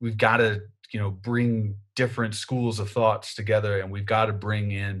 We've got to, you know, bring different schools of thoughts together, and we've got to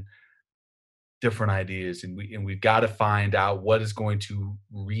bring in different ideas, and we've got to find out what is going to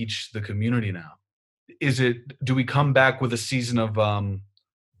reach the community now. Do we come back with a season of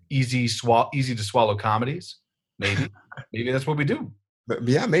easy to swallow comedies? Maybe. Maybe that's what we do. But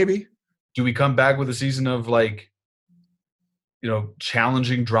yeah, maybe. Do we come back with a season of like, you know,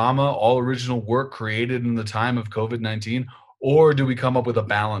 challenging drama, all original work created in the time of COVID-19, or do we come up with a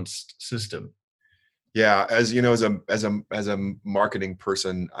balanced system? Yeah, as you know, as a marketing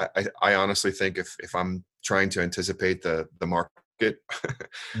person, I honestly think if I'm trying to anticipate the market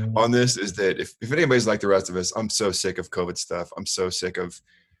on this, is that if anybody's like the rest of us, I'm so sick of COVID stuff. I'm so sick of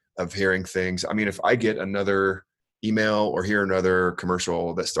hearing things. I mean, if I get another email or hear another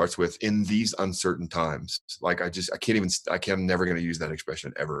commercial that starts with "in these uncertain times," like I'm never going to use that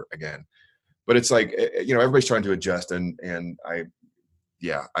expression ever again. But it's like, you know, everybody's trying to adjust, and I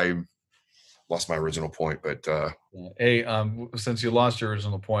lost my original point, but hey, since you lost your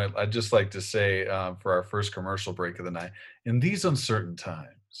original point, I'd just like to say for our first commercial break of the night, in these uncertain times,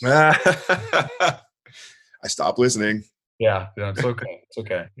 I stopped listening. Yeah, it's okay. It's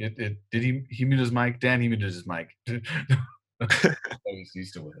okay. Did he mute his mic? Dan, he muted his mic. He's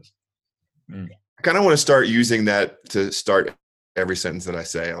still with us. I kind of want to start using that to start every sentence that I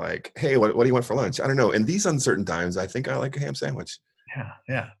say, like, hey, what do you want for lunch? I don't know. In these uncertain times, I think I like a ham sandwich.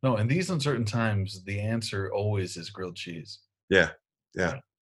 Yeah. No, in these uncertain times, the answer always is grilled cheese. Yeah.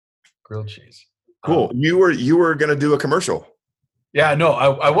 Grilled cheese. Cool. You were going to do a commercial. Yeah, no,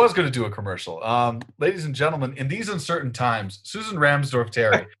 I was going to do a commercial. Ladies and gentlemen, in these uncertain times, Susan Ramsdorf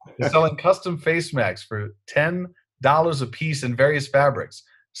Terry is selling custom face masks for $10 a piece in various fabrics,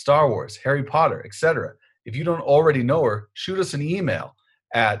 Star Wars, Harry Potter, etc. If you don't already know her, shoot us an email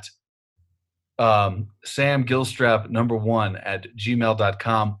at samgilstrap1 at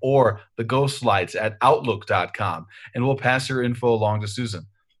gmail.com or the ghostlights at outlook.com, and we'll pass your info along to Susan.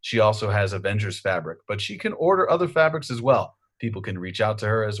 She also has Avengers fabric, but she can order other fabrics as well. People can reach out to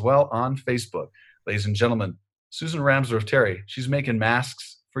her as well on Facebook. Ladies and gentlemen, Susan Ramsdorf Terry, she's making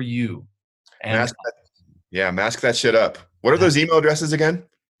masks for you. And mask that shit up. What are those email addresses again?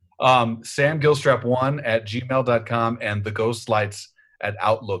 samgilstrap1 at gmail.com and the ghostlights at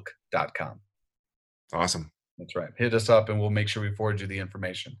outlook.com. Awesome. That's right. Hit us up and we'll make sure we forward you the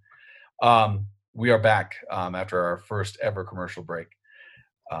information. We are back after our first ever commercial break.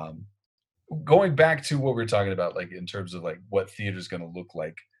 Going back to what we were talking about, like in terms of like what theater is going to look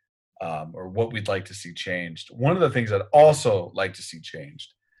like, or what we'd like to see changed. One of the things I'd also like to see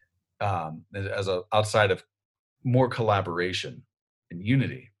changed, outside of more collaboration and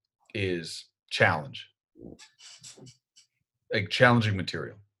unity, is challenge, like challenging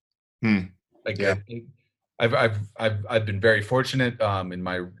material. Like Yeah. I've been very fortunate in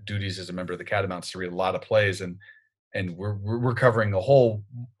my duties as a member of the Catamounts to read a lot of plays, and we're covering a whole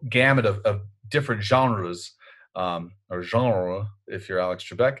gamut of different genres, or genre if you're Alex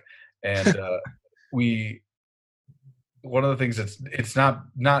Trebek, and one of the things it's not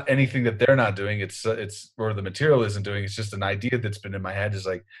anything that they're not doing, it's or the material isn't doing, it's just an idea that's been in my head, is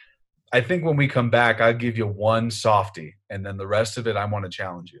like, I think when we come back, I'll give you one softie, and then the rest of it, I want to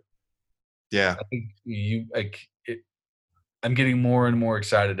challenge you. Yeah. I think I'm getting more and more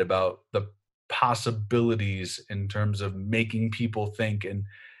excited about the possibilities in terms of making people think and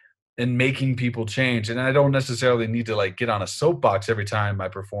making people change. And I don't necessarily need to like get on a soapbox every time I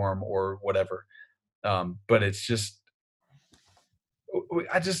perform or whatever. But it's just,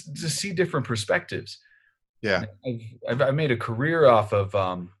 I just see different perspectives. Yeah. I've made a career off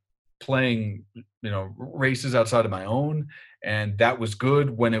of playing, races outside of my own, and that was good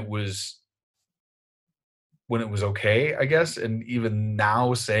when it was okay, I guess. And even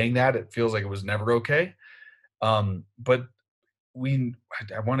now saying that, it feels like it was never okay. But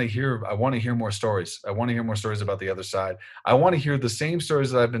I want to hear more stories. I want to hear more stories about the other side. I want to hear the same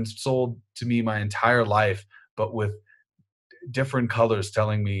stories that I've been sold to me my entire life, but with different colors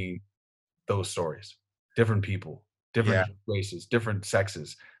telling me those stories, different people, different races, different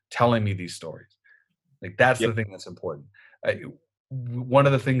sexes telling me these stories. Like that's the thing that's important. One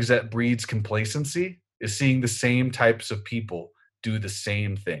of the things that breeds complacency is seeing the same types of people do the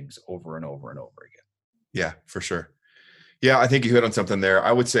same things over and over and over again. Yeah, for sure. Yeah, I think you hit on something there.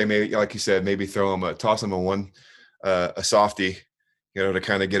 I would say maybe, like you said, maybe toss them a softie, to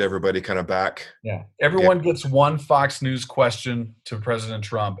kind of get everybody kind of back. Yeah. Everyone gets one Fox News question to President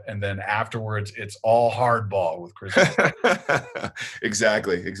Trump, and then afterwards it's all hardball with Chris.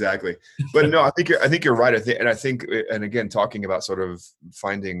 Exactly. But no, I think you're right. And again, talking about sort of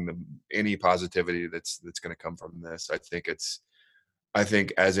finding any positivity that's going to come from this, I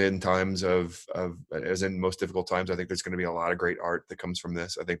think as in most difficult times, I think there's going to be a lot of great art that comes from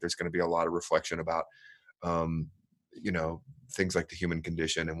this. I think there's going to be a lot of reflection about, things like the human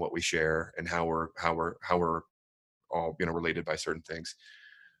condition and what we share and how we're all, related by certain things.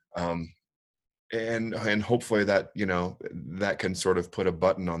 And hopefully that, that can sort of put a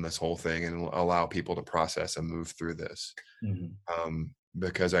button on this whole thing and allow people to process and move through this. Mm-hmm.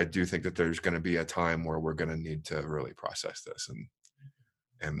 Because I do think that there's going to be a time where we're going to need to really process this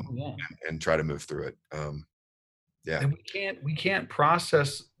and try to move through it. Yeah. And we can't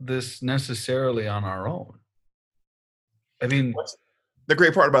process this necessarily on our own. I mean, the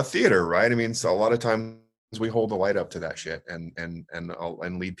great part about theater, right? I mean, so a lot of times we hold the light up to that shit and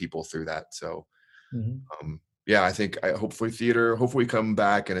lead people through that. So, yeah, I think hopefully come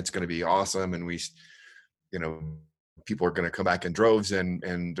back and it's going to be awesome. And people are going to come back in droves and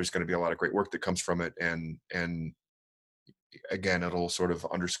there's going to be a lot of great work that comes from it. And again, it'll sort of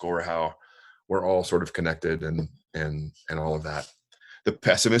underscore how we're all sort of connected and all of that. The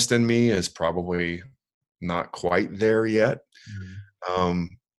pessimist in me is probably not quite there yet.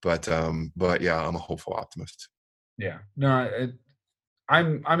 But yeah, I'm a hopeful optimist. Yeah, no,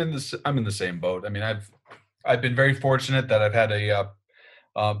 I'm in the same boat. I mean, I've been very fortunate that I've had a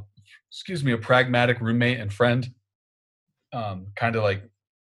pragmatic roommate and friend, kind of like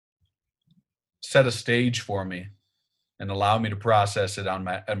set a stage for me and allow me to process it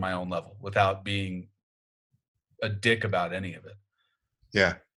at my own level without being a dick about any of it.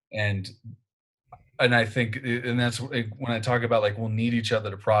 Yeah. And I think, and that's when I talk about like, we'll need each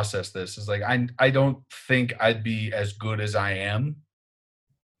other to process this, is like, I don't think I'd be as good as I am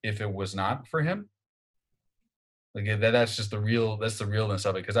if it was not for him. Like that's just that's the realness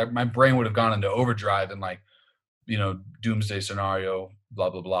of it. Because my brain would have gone into overdrive and like, doomsday scenario, blah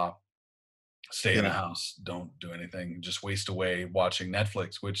blah blah. Stay in the Yeah. house, don't do anything, just waste away watching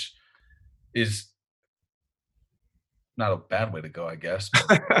Netflix, which is not a bad way to go, I guess. But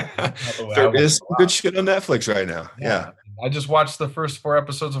not the way I There want to is go some good out. shit on Netflix right now. Yeah, Yeah. I just watched the first 4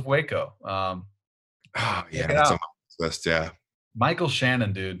 episodes of Waco. Oh, Check yeah, it that's on out. my list, yeah. Michael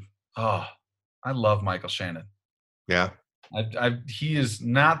Shannon, dude. Oh, I love Michael Shannon. Yeah. He is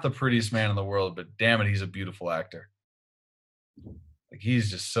not the prettiest man in the world, but damn it, he's a beautiful actor. Like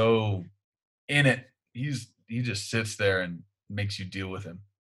he's just so in it. He just sits there and makes you deal with him.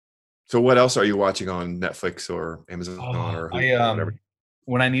 So what else are you watching on Netflix or Amazon Oh, or I whatever?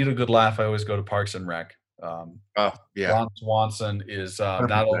 when I need a good laugh, I always go to Parks and Rec. Oh, yeah. Ron Swanson is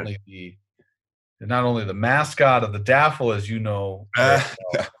 100%. not only the mascot of the Daffle, as you know very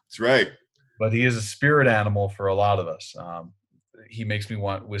well, That's right. but he is a spirit animal for a lot of us. He makes me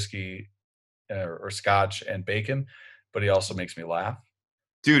want whiskey or scotch and bacon, but he also makes me laugh.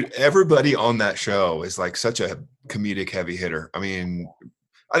 Dude, everybody on that show is like such a comedic heavy hitter. I mean,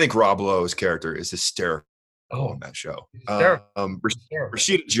 I think Rob Lowe's character is hysterical on Oh, that show. hysterical, hysterical.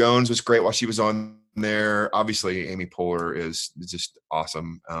 Rashida Jones was great while she was on there. Obviously, Amy Poehler is just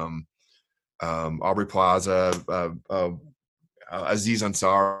awesome. Aubrey Plaza, Aziz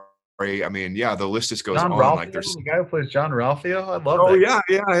Ansari. I mean, yeah, the list just goes John on. Like, Ralphio, there's the guy who plays John Ralphio, I love oh that.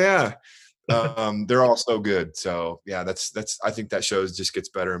 yeah, yeah, yeah. They're all so good. So yeah, that's. I think that show just gets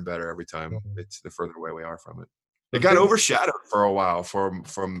better and better every time. It's the further away we are from it. The It got thing, overshadowed for a while for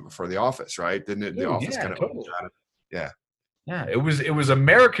The Office, right? Didn't it? The oh Office yeah, kind of totally. overshadowed. Yeah. Yeah, it was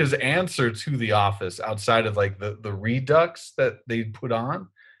America's answer to The Office outside of like the Redux that they put on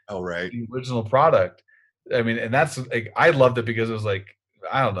Oh right. the original product. I mean, and that's like I loved it because it was like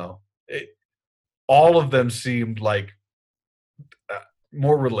I don't know, all of them seemed like uh,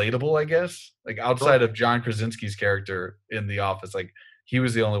 more relatable, I guess. Like Sure. outside of John Krasinski's character in The Office, like he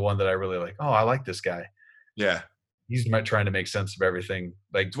was the only one that I really like. Oh, I like this guy. Yeah. He's trying to make sense of everything,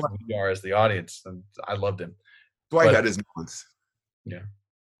 like Dwight, we are as the audience, and I loved him. Dwight But had his moments. yeah,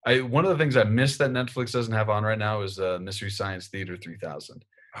 I one of the things I miss that Netflix doesn't have on right now is Mystery Science Theater 3000.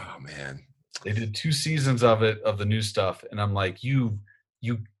 Oh man. They did 2 seasons of it, of the new stuff, and I'm like, you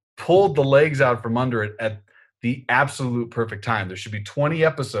pulled the legs out from under it at the absolute perfect time. There should be 20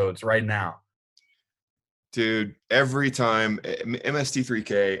 episodes right now. Dude, every time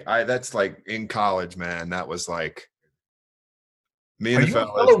MST3K, that's like in college, man. That was like me Are and the you a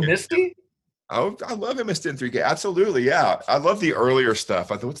fellas. fellow Misty? Oh, I love MST3K. Absolutely, yeah. I love the earlier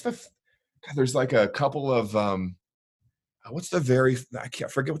stuff. I thought, God, there's like a couple of what's the very I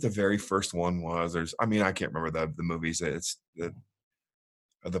can't forget what the very first one was. I mean, I can't remember the movies. It's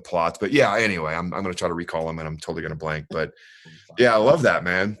the plots, but yeah. Anyway, I'm gonna try to recall them, and I'm totally gonna blank. But yeah, I love that,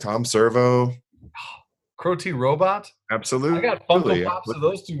 man. Tom Servo, Crow T Robot? I got Funko absolutely. Pops of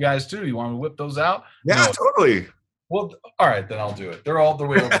those 2 guys too. You want me to whip those out? Yeah, No. totally. Well, all right, then I'll do it. They're all the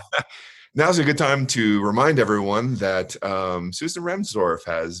way over. Now's a good time to remind everyone that Susan Remsdorf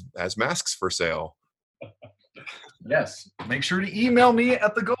has masks for sale. Yes. Make sure to email me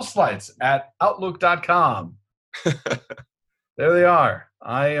at theghostlights@outlook.com. There they are.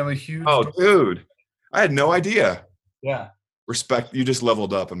 I am a huge Oh, dude, I had no idea. yeah. Respect, you just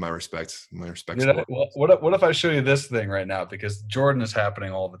leveled up in my respects. My respects. Dude, what if I show you this thing right now? Because Jordan is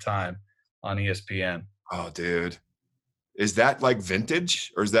happening all the time on ESPN. Oh, dude, is that like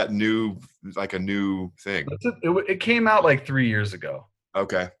vintage or is that new? Like a new thing? It came out like 3 years ago.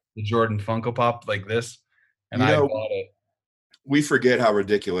 Okay. The Jordan Funko Pop like this, and You I know, bought it. we forget how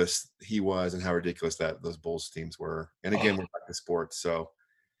ridiculous he was and how ridiculous that those Bulls teams were. And again, we're back to sports. So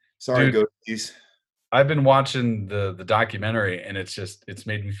sorry, Dude, Ghosties. I've been watching the documentary, and it's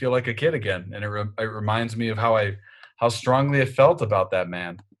made me feel like a kid again, and it reminds me of how strongly I felt about that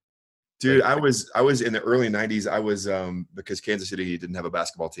man. Dude, Like, I was in the early 90s. I was because Kansas City didn't have a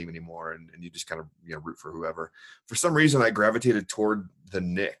basketball team anymore, and you just kind of root for whoever. For some reason, I gravitated toward the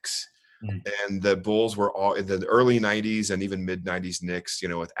Knicks. Mm. And the Bulls were all in the early 90s and even mid 90s Knicks,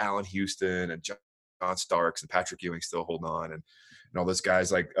 with Allen Houston and John Starks and Patrick Ewing still holding on and all those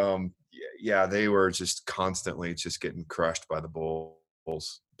guys. Like, yeah, they were just constantly just getting crushed by the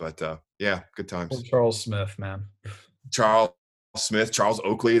Bulls. But yeah, good times. Charles Smith, man. Charles Smith, Charles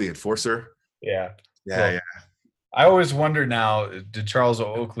Oakley, the enforcer. Yeah. Yeah, Well, yeah. I always wonder now, did Charles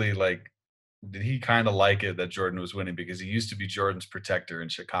Oakley did he kind of like it that Jordan was winning because he used to be Jordan's protector in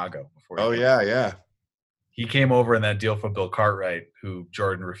Chicago before Oh yeah, yeah. he came over in that deal for Bill Cartwright, who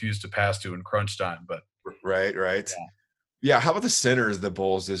Jordan refused to pass to in crunch time. But Right. yeah. Yeah, how about the centers of the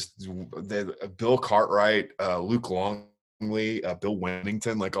Bulls? Bill Cartwright, Luke Longley, Bill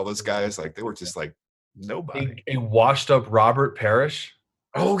Wennington, like all those guys, like they were just like nobody. A washed up Robert Parrish.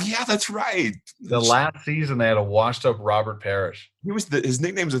 Oh yeah, that's right. The last season they had a washed up Robert Parrish. He was his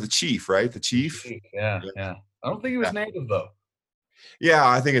nicknames are the Chief, right? The Chief. Yeah, yeah. I don't think he was native though. Yeah,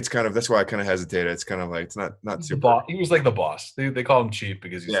 I think it's kind of that's why I kind of hesitated. It's kind of like it's not super. He was like the boss. They call him Chief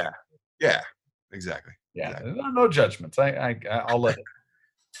because he's yeah, exactly. Yeah, exactly. no judgments. I'll let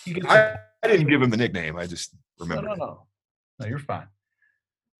it. I didn't give him the nickname. I just remembered. No, you're fine.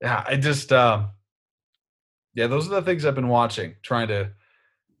 Yeah, I just yeah, those are the things I've been watching, trying to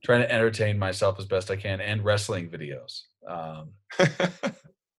entertain myself as best I can, and wrestling videos. Yeah.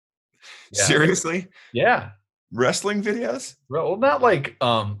 Seriously? Yeah. Wrestling videos? Well, not like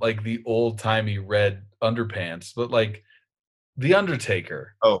the old timey red underpants, but like The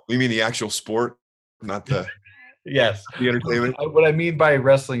Undertaker. Oh, you mean the actual sport, not the yes, the entertainment? What I mean by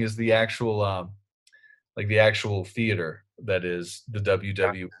wrestling is the actual like the actual theater that is the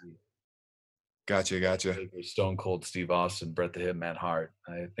WWE. Gotcha. Stone Cold Steve Austin, Bret the Hitman Hart.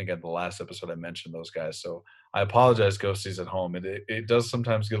 I think at the last episode I mentioned those guys. So I apologize, Ghosties at home. It does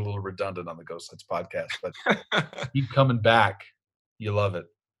sometimes get a little redundant on the Ghost Lights podcast, but keep coming back. You love it.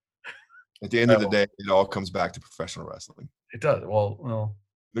 At the end of the day, it all comes back to professional wrestling. It does. Well,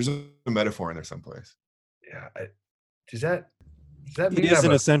 there's a metaphor in there someplace. Yeah. Does that mean it is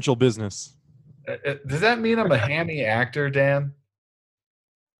an essential business? Does that mean I'm a hammy actor, Dan?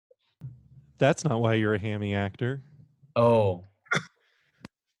 That's not why you're a hammy actor. Oh.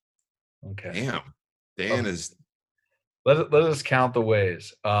 Okay. Damn. Dan is. Let us count the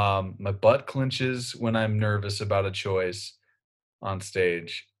ways. My butt clenches when I'm nervous about a choice on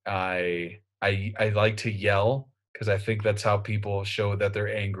stage. I like to yell because I think that's how people show that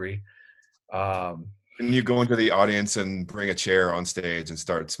they're angry. And you go into the audience and bring a chair on stage and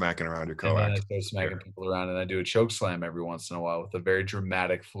start smacking around your co-act. And then I start smacking people around, and I do a choke slam every once in a while with a very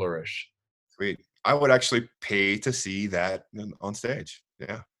dramatic flourish. Sweet. I would actually pay to see that on stage.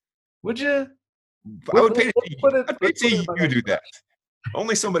 Yeah. Would you? I would pay to see you do that.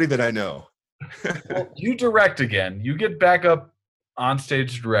 Only somebody that I know. Well, you direct again. You get back up on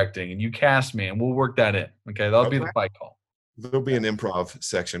stage directing, and you cast me, and we'll work that in. Okay, that'll be the fight call. There'll be an improv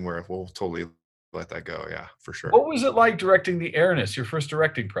section where we'll totally let that go. Yeah, for sure. What was it like directing The Airness, your first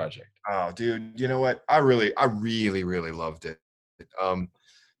directing project? Oh, dude, you know what? I really loved it.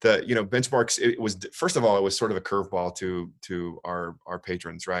 Benchmarks. It was, first of all, it was sort of a curveball to our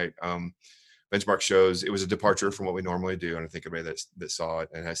patrons, right? Benchmark shows, it was a departure from what we normally do, and I think everybody that saw it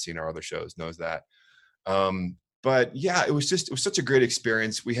and has seen our other shows knows that. But yeah, it was such a great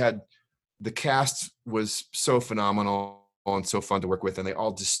experience. The cast was so phenomenal and so fun to work with, and they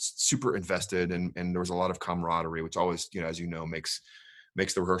all just super invested, and there was a lot of camaraderie, which always, as you know, makes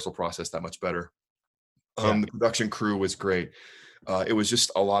the rehearsal process that much better. The production crew was great. It was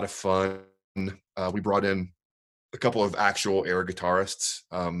just a lot of fun. We brought in a couple of actual air guitarists.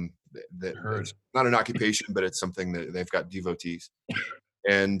 It's not an occupation, but it's something that they've got devotees.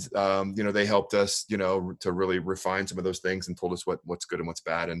 And they helped us, to really refine some of those things and told us what's good and what's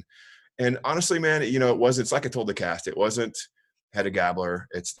bad. And honestly, man, it's like I told the cast, it wasn't Hedda Gabler.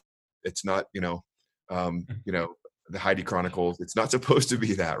 It's not, the Heidi Chronicles. It's not supposed to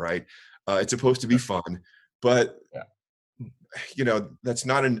be that, right? It's supposed to be fun, but that's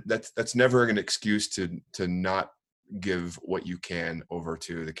never an excuse to not give what you can over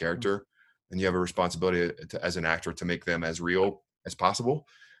to the character. And you have a responsibility as an actor to make them as real as possible.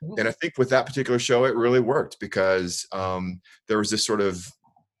 And I think with that particular show, it really worked because there was this sort of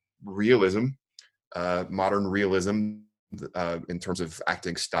realism, modern realism in terms of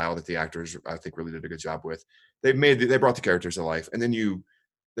acting style that the actors, I think, really did a good job with. They brought the characters to life. And then you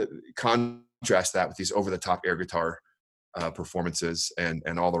contrast that with these over-the-top air guitar performances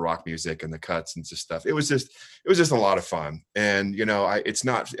and all the rock music and the cuts and just stuff. It was just a lot of fun. And I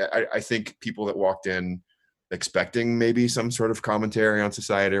think people that walked in expecting maybe some sort of commentary on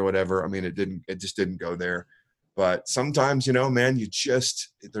society or whatever, I mean, it just didn't go there. But sometimes, man,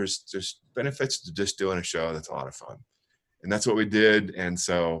 there's benefits to just doing a show that's a lot of fun. And that's what we did. And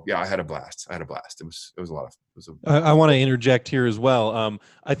so, yeah, I had a blast. It was a lot of fun. I want to interject here as well.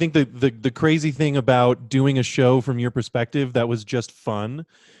 I think the crazy thing about doing a show from your perspective that was just fun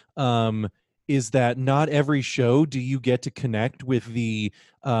is that not every show do you get to connect with the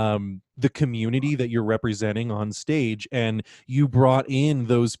community that you're representing on stage. And you brought in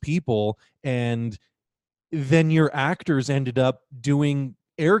those people, and then your actors ended up doing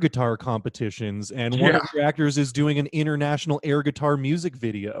air guitar competitions, and one of your actors is doing an international air guitar music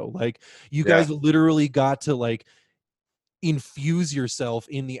video. Like, you guys literally got to infuse yourself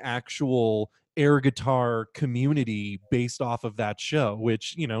in the actual air guitar community based off of that show,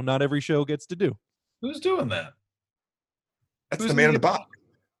 which, you know, not every show gets to do. Who's doing that? That's Who's the in man in the the box.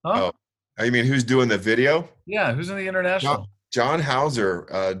 huh? Oh, you mean who's doing the video? Yeah, who's in the John, international? John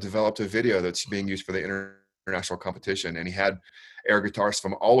Hauser developed a video that's being used for the international competition, and he had air guitarists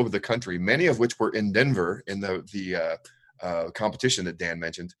from all over the country, many of which were in Denver in the competition that Dan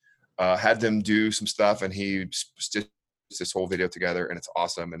mentioned. Had them do some stuff, and he stitched this whole video together, and it's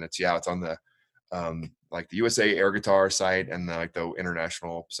awesome. And it's on the like the USA air guitar site and like the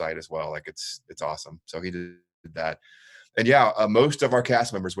international site as well. Like it's awesome. So he did that. And most of our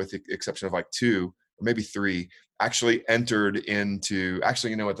cast members, with the exception of like 2 or maybe 3, actually entered into. Actually,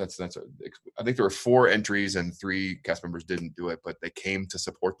 you know what? I think there were 4 entries and 3 cast members didn't do it, but they came to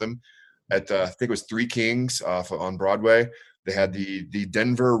support them at I think it was Three Kings on Broadway. They had the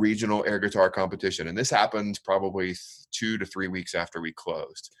Denver Regional Air Guitar Competition, and this happened probably 2 to 3 weeks after we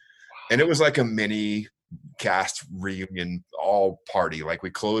closed. And it was like a mini cast reunion, all party. Like we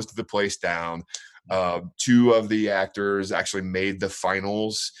closed the place down. 2 of the actors actually made the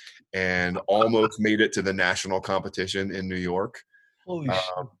finals and almost made it to the national competition in New York. Holy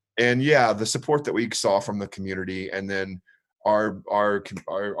shit. And the support that we saw from the community, and then our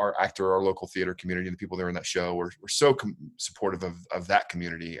actor, our local theater community, the people there in that show were so supportive of that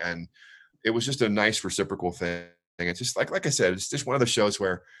community, and it was just a nice reciprocal thing. It's just like I said, it's just one of the shows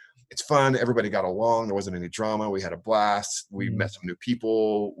where it's fun. Everybody got along. There wasn't any drama. We had a blast. We met some new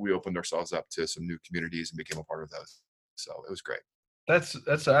people. We opened ourselves up to some new communities and became a part of those. So it was great.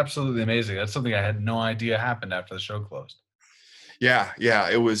 That's absolutely amazing. That's something I had no idea happened after the show closed. Yeah.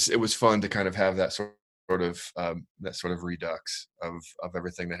 It was fun to kind of have that sort of redux of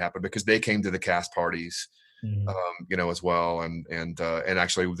everything that happened, because they came to the cast parties, as well, and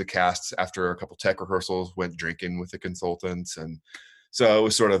actually the cast, after a couple tech rehearsals, went drinking with the consultants, and so it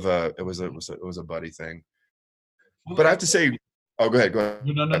was sort of it was a buddy thing. But I have to say, oh, go ahead.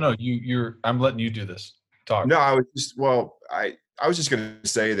 No. I'm letting you do this. Talk. No, I was just going to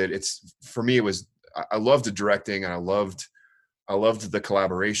say that it's, for me, I loved the directing, and I loved the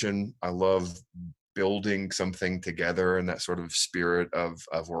collaboration. I love building something together, and that sort of spirit of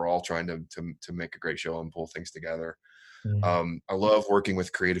we're all trying to make a great show and pull things together. I love working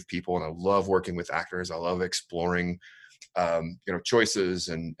with creative people, and I love working with actors. I love exploring choices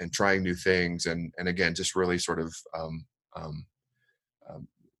and trying new things, and again, just really sort of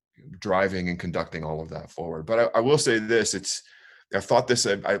driving and conducting all of that forward. But I will say this: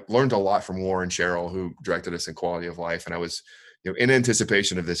 I learned a lot from Warren Sherrill, who directed us in Quality of Life, and I was, in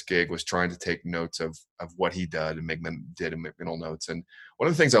anticipation of this gig, was trying to take notes of what he did and make mental notes. And one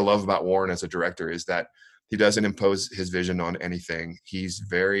of the things I love about Warren as a director is that he doesn't impose his vision on anything. He's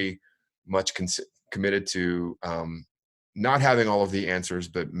very much committed to not having all of the answers,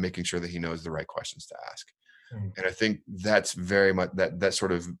 but making sure that he knows the right questions to ask. And I think that's very much that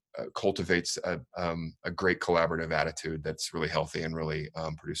sort of cultivates a great collaborative attitude that's really healthy and really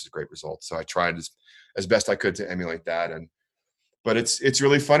produces great results. So I tried as best I could to emulate that. But it's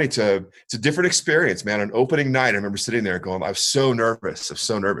really funny it's a different experience, man. On opening night, I remember sitting there going, I'm so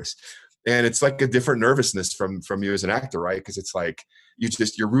nervous. And it's like a different nervousness from you as an actor, right? Because it's like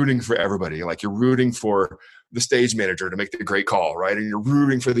you're rooting for everybody. Like you're rooting for the stage manager to make the great call, right? And you're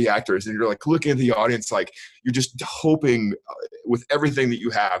rooting for the actors, and you're like looking at the audience, like you're just hoping with everything that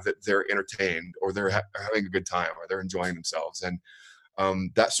you have that they're entertained, or they're having a good time, or they're enjoying themselves. And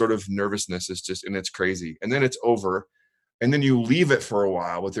that sort of nervousness is just, and it's crazy. And then it's over, and then you leave it for a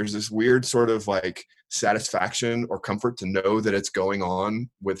while, but there's this weird sort of like satisfaction or comfort to know that it's going on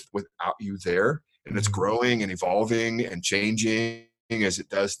without you there, and it's growing and evolving and changing as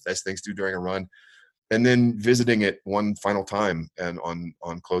things do during a run. And then visiting it one final time and on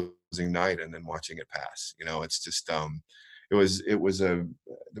closing night, and then watching it pass. It's just it was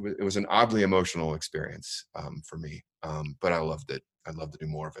an oddly emotional experience for me. But I loved it. I'd love to do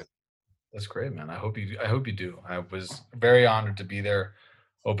more of it. That's great, man. I hope you do. I was very honored to be there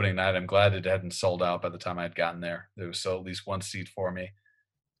opening night. I'm glad it hadn't sold out by the time I had gotten there. There was still at least one seat for me.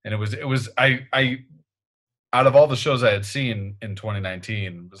 And it was I out of all the shows I had seen in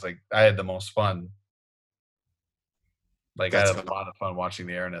 2019, it was like I had the most fun. Like I had a lot of fun watching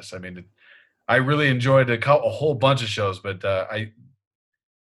the airness. I mean, I really enjoyed a whole bunch of shows, but the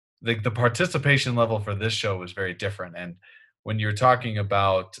participation level for this show was very different. And when you're talking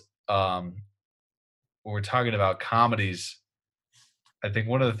about when we're talking about comedies, I think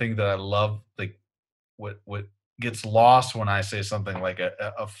one of the things that I love, like what gets lost when I say something like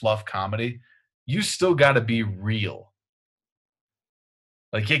a fluff comedy, you still got to be real.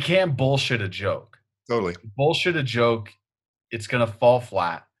 Like you can't bullshit a joke. Totally. Bullshit a joke, it's gonna fall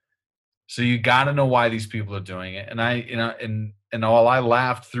flat. So you got to know why these people are doing it. And and while I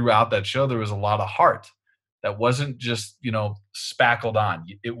laughed throughout that show, there was a lot of heart that wasn't just spackled on.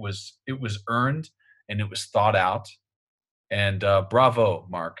 It was earned and it was thought out. And bravo,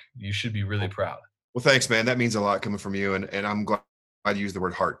 Mark. You should be really proud. Well, thanks, man. That means a lot coming from you, and I'm glad you used the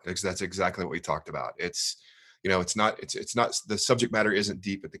word heart because that's exactly what we talked about. It's it's not the subject matter isn't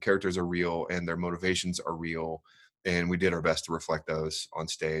deep, but the characters are real and their motivations are real, and we did our best to reflect those on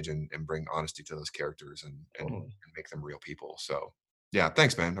stage and bring honesty to those characters and Totally. make them real people. So, yeah,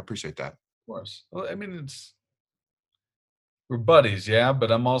 thanks, man. I appreciate that. Of course. Well, I mean, we're buddies, yeah, but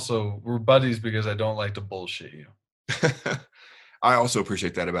we're buddies because I don't like to bullshit you. I also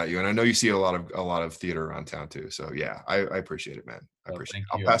appreciate that about you, and I know you see a lot of theater around town too. So yeah, I appreciate it, man. I Well, appreciate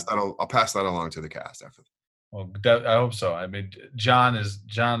thank it. you. I'll pass that along to the cast after. Well, I hope so. I mean, John is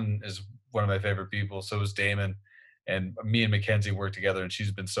one of my favorite people. So is Damon, and me and Mackenzie work together, and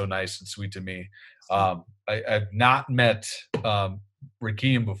she's been so nice and sweet to me. I've not met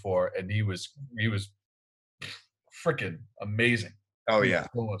Rakeem before, and he was freaking amazing. Oh He was yeah,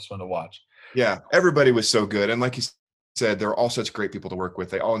 so much fun to watch. yeah. Everybody was so good, and like you said, they're all such great people to work with.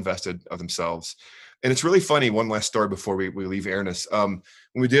 They all invested of themselves, and it's really funny. One last story before we leave Airness. When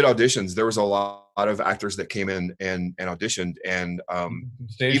we did auditions, there was a lot of actors that came in and auditioned, and Even some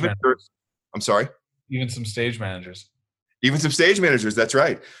stage even for, managers. I'm sorry. Even some stage managers. Even some stage managers, that's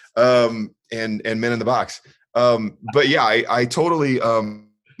right. And men in the box. But yeah, I totally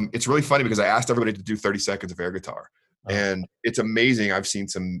it's really funny because I asked everybody to do 30 seconds of air guitar. And it's amazing. I've seen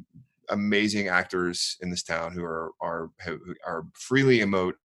some amazing actors in this town who are freely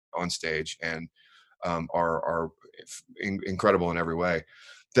emote on stage and are incredible in every way.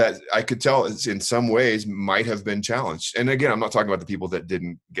 That I could tell in some ways might have been challenged. And again, I'm not talking about the people that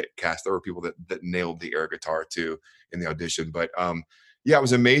didn't get cast. There were people that nailed the air guitar too in the audition. But yeah, it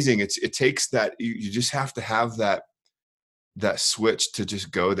was amazing. It takes that you just have to have that switch to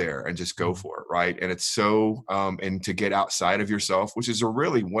just go there and just go for it, right? And it's so and to get outside of yourself, which is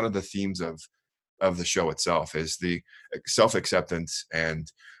really one of the themes of the show itself, is the self-acceptance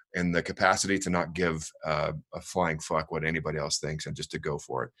and the capacity to not give a flying fuck what anybody else thinks and just to go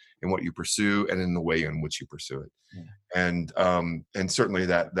for it and what you pursue and in the way in which you pursue it. Yeah. And certainly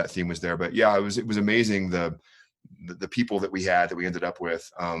that theme was there. But yeah, it was amazing the people that we ended up with.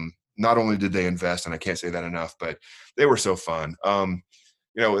 Not only did they invest, and I can't say that enough, but they were so fun.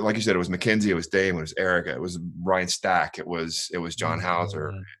 Like you said, it was Mackenzie, it was Dave, it was Erica, it was Ryan Stack, it was John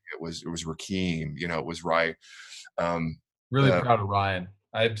Hauser, it was Rakeem, it was Wright. Really proud of Ryan.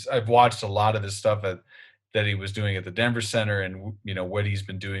 I've watched a lot of his stuff that he was doing at the Denver Center, and what he's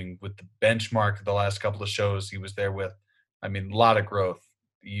been doing with the Benchmark the last couple of shows he was there with. I mean, a lot of growth.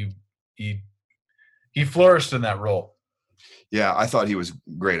 He flourished in that role. Yeah, I thought he was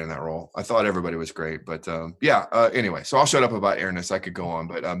great in that role. I thought everybody was great, but anyway, so I'll shut up about Airness. I could go on,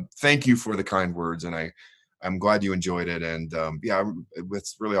 but thank you for the kind words, and I'm glad you enjoyed it. And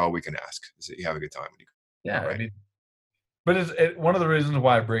that's really all we can ask is that you have a good time. Yeah, right? I mean, but one of the reasons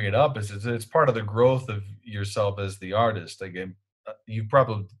why I bring it up is it's part of the growth of yourself as the artist. Again, you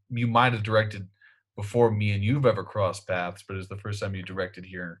might have directed before me and you've ever crossed paths, but it's the first time you directed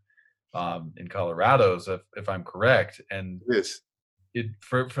here in Colorado, if I'm correct. And It is.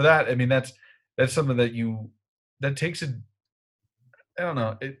 for that, I mean that's something that takes a I don't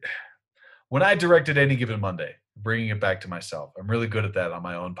know. When I directed Any Given Monday, bringing it back to myself, I'm really good at that on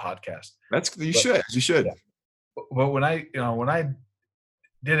my own podcast. You But should. yeah, but when I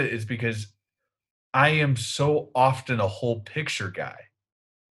did it, it's because I am so often a whole picture guy.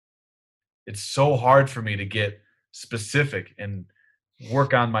 It's so hard for me to get specific and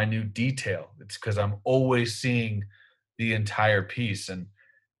work on my new detail. It's because I'm always seeing the entire piece,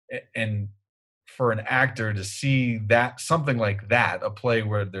 and for an actor to see that something like that, a play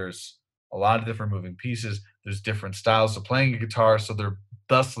where there's a lot of different moving pieces, there's different styles to playing a guitar, so there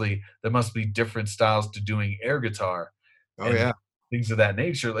must be different styles to doing air guitar Oh and yeah. things of that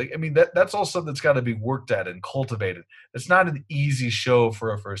nature. Like, I mean, that's all something that's got to be worked at and cultivated. It's not an easy show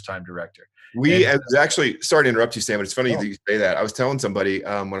for a first time director. We And as actually sorry to interrupt you, Sam, but it's funny no, that you say that. I was telling somebody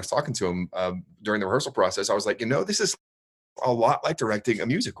when I was talking to him during the rehearsal process, I was like, this is a lot like directing a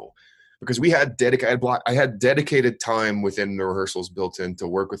musical because we had I had dedicated time within the rehearsals built in to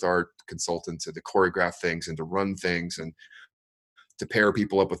work with our consultants and to choreograph things and to run things and to pair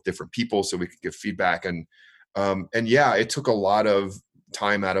people up with different people so we could give feedback. And yeah, it took a lot of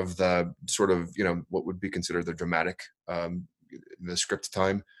time out of the sort of, what would be considered the dramatic, the script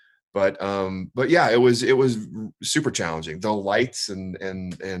time. But yeah, it was super challenging. The lights and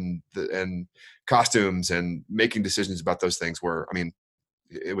costumes and making decisions about those things were, I mean,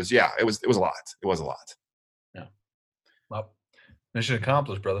 it was a lot. It was a lot. Yeah. Well, mission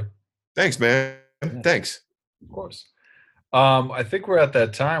accomplished, brother. Thanks, man. Yeah. Thanks. Of course. I think we're at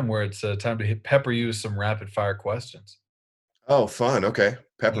that time where it's time to pepper you with some rapid fire questions. Oh, fun. Okay.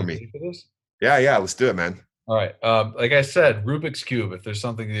 Pepper You me. ready for this? Yeah. Let's do it, man. All right. Like I said, Rubik's Cube. If there's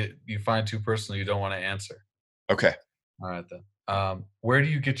something that you find too personal, you don't want to answer. Okay. All right, then. Where do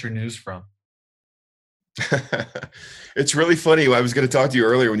you get your news from? It's really funny. I was going to talk to you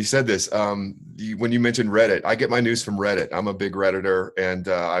earlier when you said this. When you mentioned Reddit, I get my news from Reddit. I'm a big Redditor, and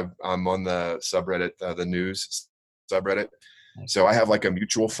I'm on the subreddit, the news subreddit. So I have like a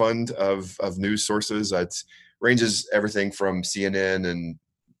mutual fund of news sources. It ranges everything from CNN and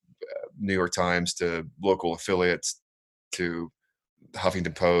New York Times to local affiliates to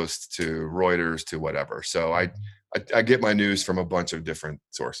Huffington Post to Reuters to whatever. So I get my news from a bunch of different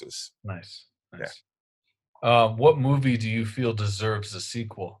sources. Nice. Yeah. What movie do you feel deserves a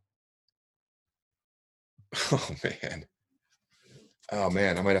sequel? Oh man,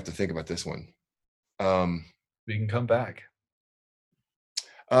 I might have to think about this one. We can come back.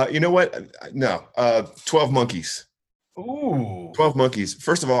 You know what? No, 12 Monkeys. Ooh. 12 Monkeys.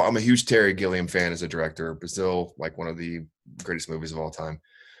 First of all, I'm a huge Terry Gilliam fan as a director. Brazil, like one of the greatest movies of all time.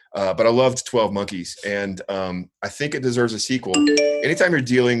 But I loved 12 Monkeys, and I think it deserves a sequel. Anytime you're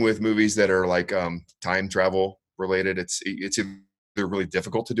dealing with movies that are like time travel related, it's either really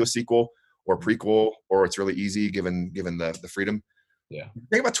difficult to do a sequel or prequel, or it's really easy given the freedom. Yeah. The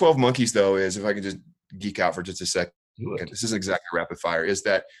thing about 12 Monkeys, though, is if I could just geek out for just a second, this isn't exactly rapid fire, is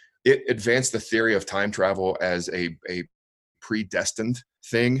that it advanced the theory of time travel as a predestined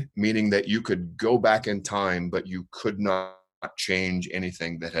thing, meaning that you could go back in time, but you could not change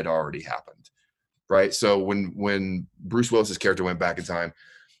anything that had already happened. Right. So when Bruce Willis's character went back in time,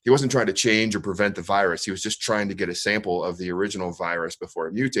 he wasn't trying to change or prevent the virus. He was just trying to get a sample of the original virus before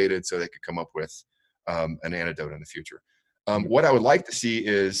it mutated so they could come up with an antidote in the future. What I would like to see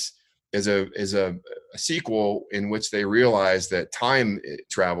is a sequel in which they realize that time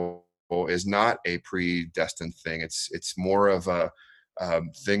travel is not a predestined thing. It's more of a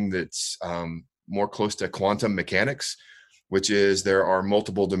thing that's more close to quantum mechanics, which is there are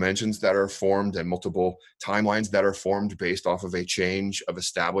multiple dimensions that are formed and multiple timelines that are formed based off of a change of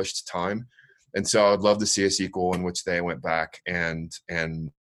established time. And so I'd love to see a sequel in which they went back and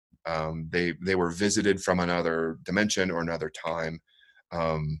they were visited from another dimension or another time,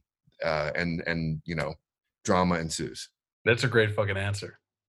 and you know, drama ensues. That's a great fucking answer.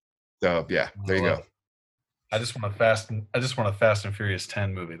 So yeah, there you go. I just want a Fast and Furious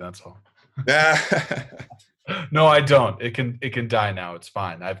 10 movie. That's all. No, I don't. It can die now. It's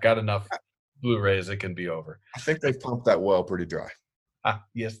fine. I've got enough Blu-rays. It can be over. I think they pumped that well pretty dry.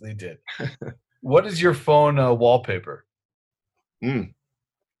 Yes, they did. What is your phone wallpaper?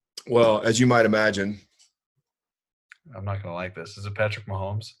 Well, as you might imagine, I'm not gonna like this. Is it Patrick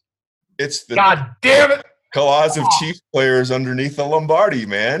Mahomes? It's the God damn it! collage of Chiefs players underneath the Lombardi,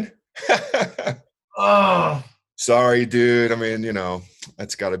 man. Oh, sorry, dude. I mean, you know,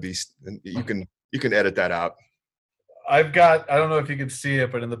 that's got to be. You can edit that out. I don't know if you can see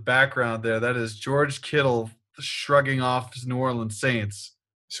it, but in the background there, that is George Kittle shrugging off his New Orleans Saints.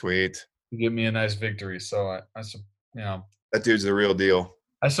 Sweet. To give me a nice victory. So you know, that dude's the real deal.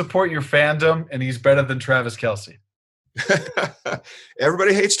 I support your fandom, and he's better than Travis Kelce.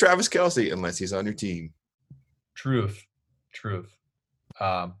 Everybody hates Travis Kelce unless he's on your team. Truth.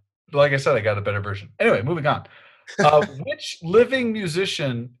 Like I said, I got a better version. Anyway, moving on. Which living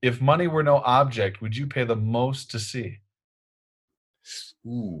musician, if money were no object, would you pay the most to see?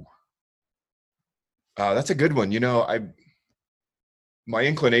 Ooh, that's a good one. You know, my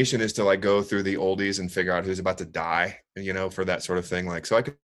inclination is to like go through the oldies and figure out who's about to die, you know, for that sort of thing. Like, so I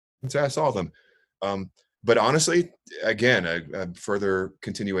could say I saw them. But honestly, again, a further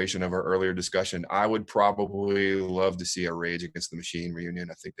continuation of our earlier discussion, I would probably love to see a Rage Against the Machine reunion.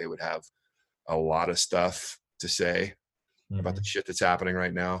 I think they would have a lot of stuff to say about the shit that's happening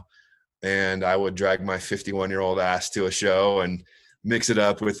right now. And I would drag my 51-year-old ass to a show and mix it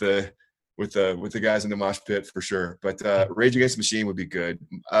up with the guys in the mosh pit for sure. But Rage Against the Machine would be good.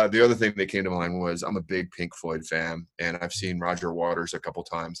 The other thing that came to mind was I'm a big Pink Floyd fan, and I've seen Roger Waters a couple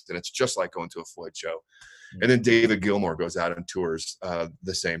times, and it's just like going to a Floyd show. And then David Gilmour goes out and tours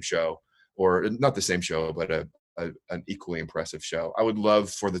the same show, or not the same show, but an equally impressive show. I would love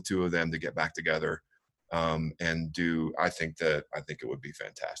for the two of them to get back together and do. I think it would be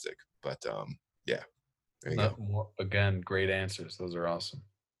fantastic. But yeah, there you go. Again, great answers. Those are awesome.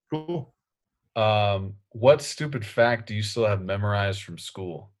 Cool. What stupid fact do you still have memorized from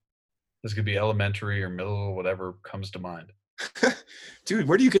school? This could be elementary or middle, whatever comes to mind. Dude,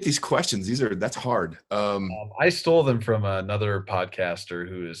 where do you get these questions? That's hard. I stole them from another podcaster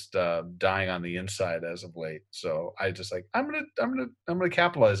who is dying on the inside as of late. So I just like I'm gonna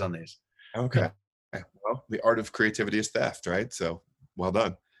capitalize on these. Okay. Well, the art of creativity is theft, right? So well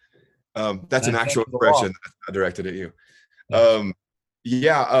done. That's an And I actual thank the law. expression directed at you. Yes.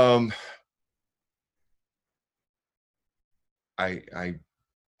 Yeah. I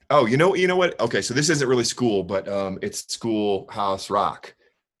Oh, you know what? Okay, so this isn't really school, but it's schoolhouse rock.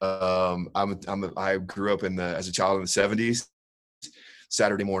 I grew up as a child in the 70s.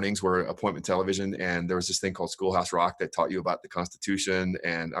 Saturday mornings were appointment television, and there was this thing called Schoolhouse Rock that taught you about the Constitution.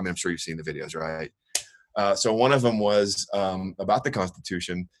 And I mean, I'm sure you've seen the videos, right? So one of them was about the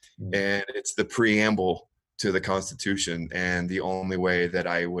Constitution, and it's the preamble to the Constitution. And the only way that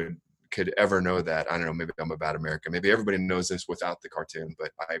could ever know that, I don't know, maybe I'm a bad American. Maybe everybody knows this without the cartoon,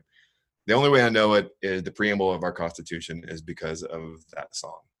 but the only way I know it is the preamble of our Constitution is because of that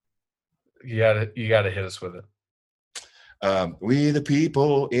song. You gotta hit us with it. We the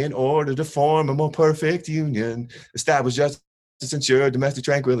people, in order to form a more perfect union, establish justice, ensure domestic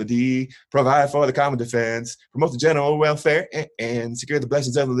tranquility, provide for the common defense, promote the general welfare, and secure the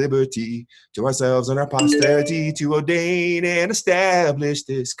blessings of liberty to ourselves and our posterity, to ordain and establish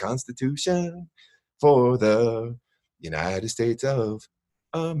this Constitution for the United States of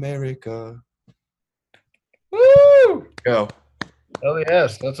America. Woo! Go. Hell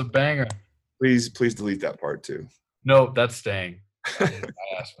yes, that's a banger. Please delete that part too. No, that's staying. I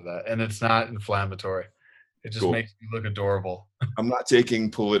asked for that, and it's not inflammatory. It just Cool. makes you look adorable. I'm not taking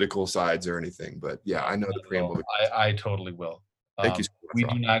political sides or anything, but yeah, I know the preamble. I totally will. Thank you so much, We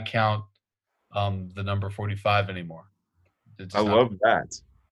Rob. do not count the number 45 anymore. I love that.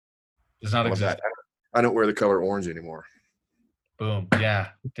 Does not exist. I don't wear the color orange anymore. Boom. Yeah.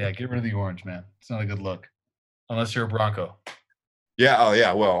 Get rid of the orange, man. It's not a good look. Unless you're a Bronco. Yeah. Oh,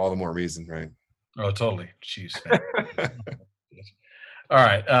 yeah. Well, all the more reason, right? Oh, totally. Chiefs fan. All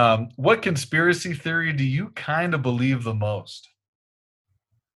right. What conspiracy theory do you kind of believe the most?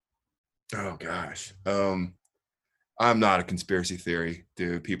 Oh gosh. I'm not a conspiracy theory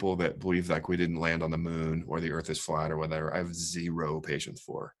dude. People that believe like we didn't land on the moon or the earth is flat or whatever, I have zero patience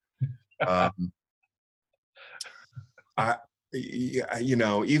for.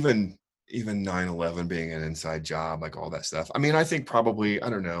 Even 9/11 being an inside job, like all that stuff. I mean, I think probably, I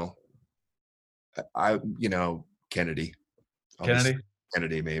don't know. Kennedy.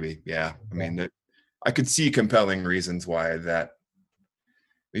 Kennedy, maybe. Yeah. I mean, I could see compelling reasons why that.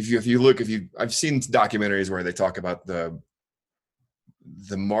 I've seen documentaries where they talk about the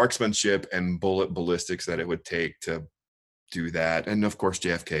marksmanship and bullet ballistics that it would take to do that. And of course,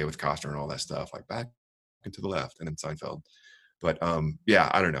 JFK with Costner and all that stuff, like back and to the left, and then Seinfeld. But yeah,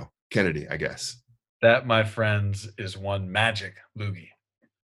 I don't know. Kennedy, I guess. That, my friends, is one magic loogie.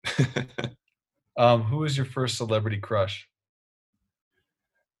 Who is your first celebrity crush?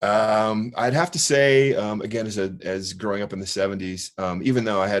 I'd have to say, again, as growing up in the 70s, even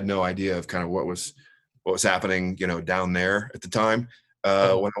though I had no idea of kind of what was happening, down there at the time. When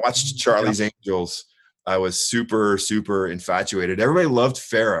I watched Charlie's Angels, I was super, super infatuated. Everybody loved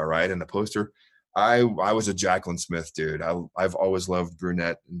Farrah, right? And the poster, I was a Jacqueline Smith dude. I've always loved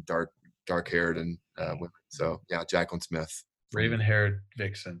brunette and dark haired and women. So yeah, Jacqueline Smith. Raven-haired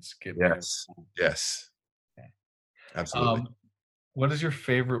vixens. Yes. Okay. Absolutely. What is your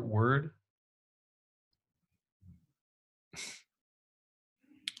favorite word?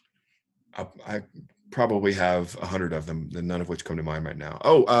 I probably have 100 of them, none of which come to mind right now.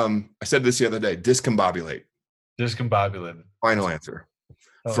 Oh, I said this the other day. Discombobulate. Discombobulated. Final answer.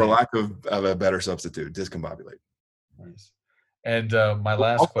 For lack of a better substitute, discombobulate. Nice. And my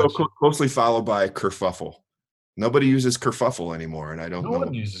last question. Closely followed by kerfuffle. Nobody uses kerfuffle anymore, and I don't know. No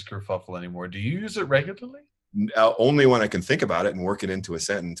one uses kerfuffle anymore. Do you use it regularly? Only when I can think about it and work it into a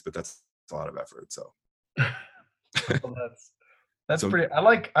sentence, but that's a lot of effort. So well, that's pretty. I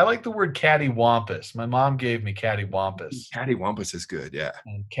like the word cattywampus. My mom gave me cattywampus. Cattywampus is good, yeah.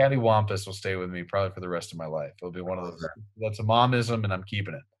 And cattywampus will stay with me probably for the rest of my life. It'll be one of those. That's a momism, and I'm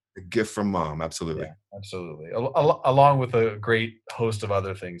keeping it. A gift from mom, absolutely. Yeah, absolutely. Along with a great host of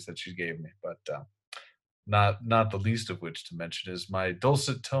other things that she gave me, but not the least of which to mention is my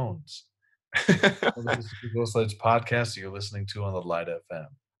dulcet tones. This is the Ghostlights podcast that you're listening to on the Light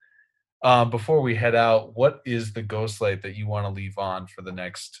FM. Before we head out, what is the Ghostlight that you want to leave on for the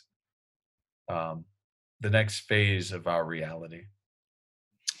next phase of our reality?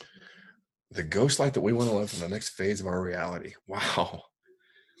 The Ghostlight that we want to live in the next phase of our reality. Wow.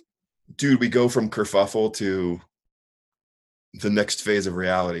 Dude, we go from kerfuffle to the next phase of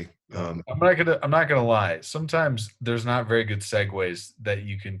reality. I'm not gonna lie. Sometimes there's not very good segues that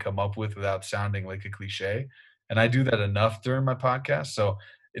you can come up with without sounding like a cliche, and I do that enough during my podcast. So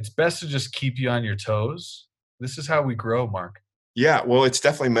it's best to just keep you on your toes. This is how we grow, Mark. Yeah, well, it's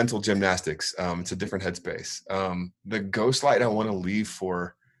definitely mental gymnastics. It's a different headspace. The ghost light I want to leave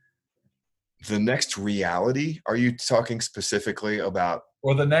for the next reality. Are you talking specifically about?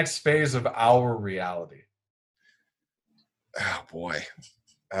 Or the next phase of our reality. Oh boy.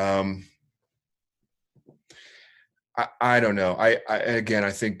 I don't know. I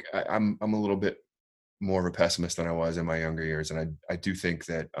think I'm a little bit more of a pessimist than I was in my younger years, and I do think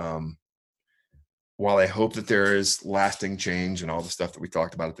that while I hope that there is lasting change and all the stuff that we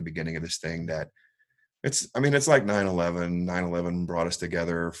talked about at the beginning of this thing, that it's like 9/11. 9/11 brought us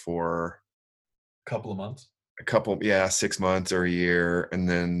together for A couple of months. 6 months or a year, and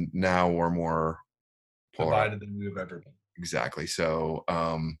then now we're more Divided than we've ever been. Exactly. So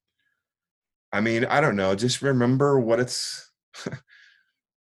I don't know. Just remember what it's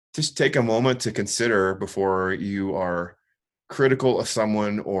just take a moment to consider before you are critical of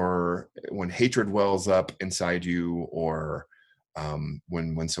someone, or when hatred wells up inside you, or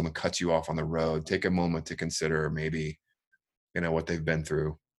when someone cuts you off on the road. Take a moment to consider maybe what they've been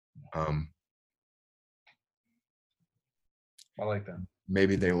through. I like that.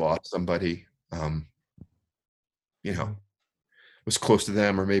 Maybe they lost somebody was close to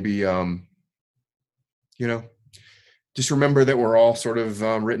them, or maybe just remember that we're all sort of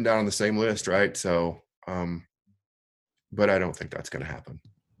written down on the same list, right? So but I don't think that's going to happen.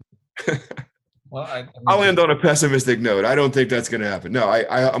 Well, I'll end on a pessimistic note. I don't think that's going to happen. No,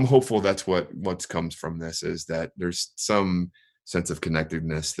 I'm hopeful that's what comes from this, is that there's some sense of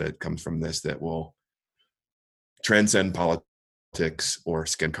connectedness that comes from this that will transcend politics or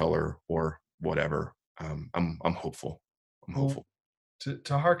skin color or whatever. I'm hopeful. I'm hopeful.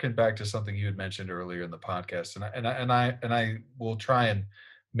 To harken back to something you had mentioned earlier in the podcast, and I will try and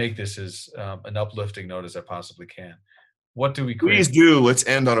make this as an uplifting note as I possibly can. What do we crave? Please do. Let's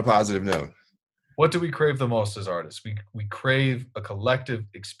end on a positive note. What do we crave the most as artists? We crave a collective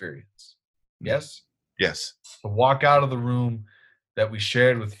experience. Yes? Yes. To walk out of the room that we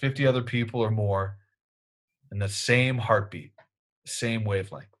shared with 50 other people or more in the same heartbeat, the same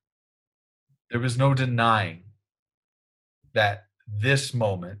wavelength. There was no denying that this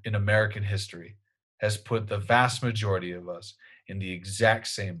moment in American history has put the vast majority of us in the exact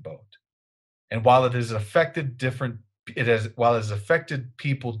same boat. And while it has affected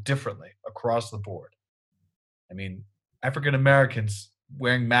people differently across the board. I mean, African Americans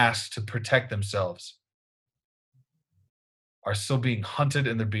wearing masks to protect themselves are still being hunted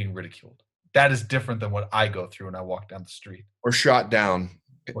and they're being ridiculed. That is different than what I go through when I walk down the street. Or shot down.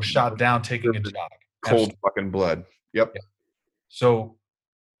 Or shot down taking a jog. Cold Absolutely. Fucking blood. Yep. So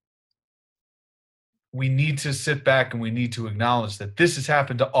we need to sit back and we need to acknowledge that this has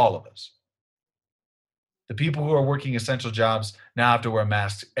happened to all of us. The people who are working essential jobs now have to wear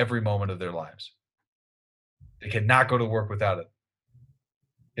masks every moment of their lives. They cannot go to work without it.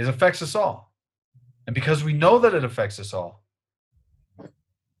 It affects us all. And because we know that it affects us all,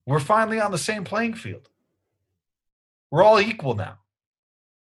 we're finally on the same playing field. We're all equal now.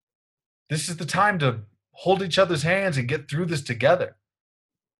 This is the time to hold each other's hands and get through this together.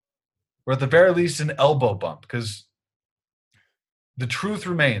 Or at the very least, an elbow bump, because the truth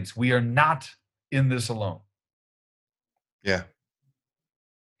remains, we are not in this alone. Yeah.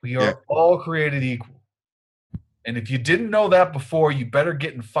 We are all created equal. And if you didn't know that before, you better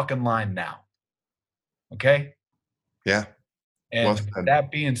get in fucking line now. Okay? Yeah. And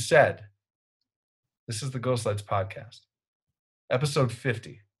that being said, this is the Ghost Lights podcast, episode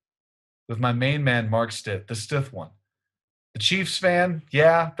 50, with my main man, Marc Stith, the Stith one. The Chiefs fan,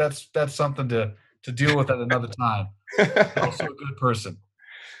 yeah, that's something to deal with at another time. Also a good person.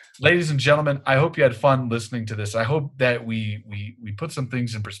 Ladies and gentlemen, I hope you had fun listening to this. I hope that we put some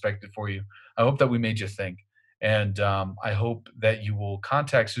things in perspective for you. I hope that we made you think. And I hope that you will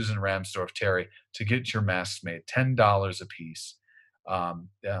contact Susan Ramsdorf, Terry, to get your masks made, $10 a piece.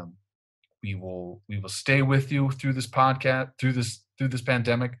 We will stay with you through this podcast, through this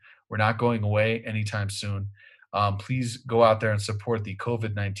pandemic. We're not going away anytime soon. Please go out there and support the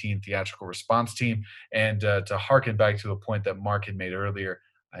COVID-19 theatrical response team. And to harken back to a point that Mark had made earlier,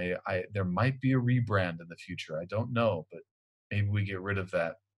 there might be a rebrand in the future. I don't know, but maybe we get rid of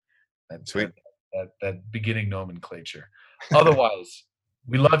that beginning nomenclature. Otherwise,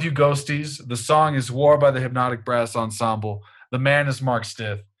 we love you, Ghosties. The song is War by the Hypnotic Brass Ensemble. The man is Marc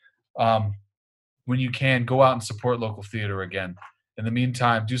Stith. When you can, go out and support local theater again. In the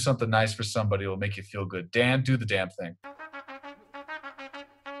meantime, do something nice for somebody. It will make you feel good. Dan, do the damn thing.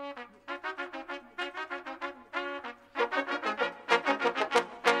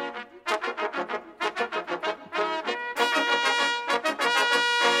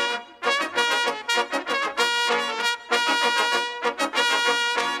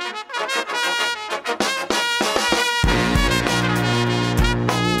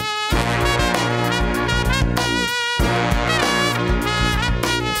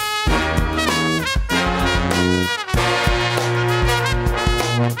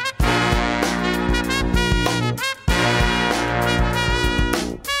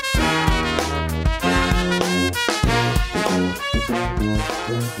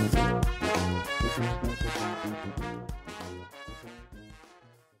 Bye.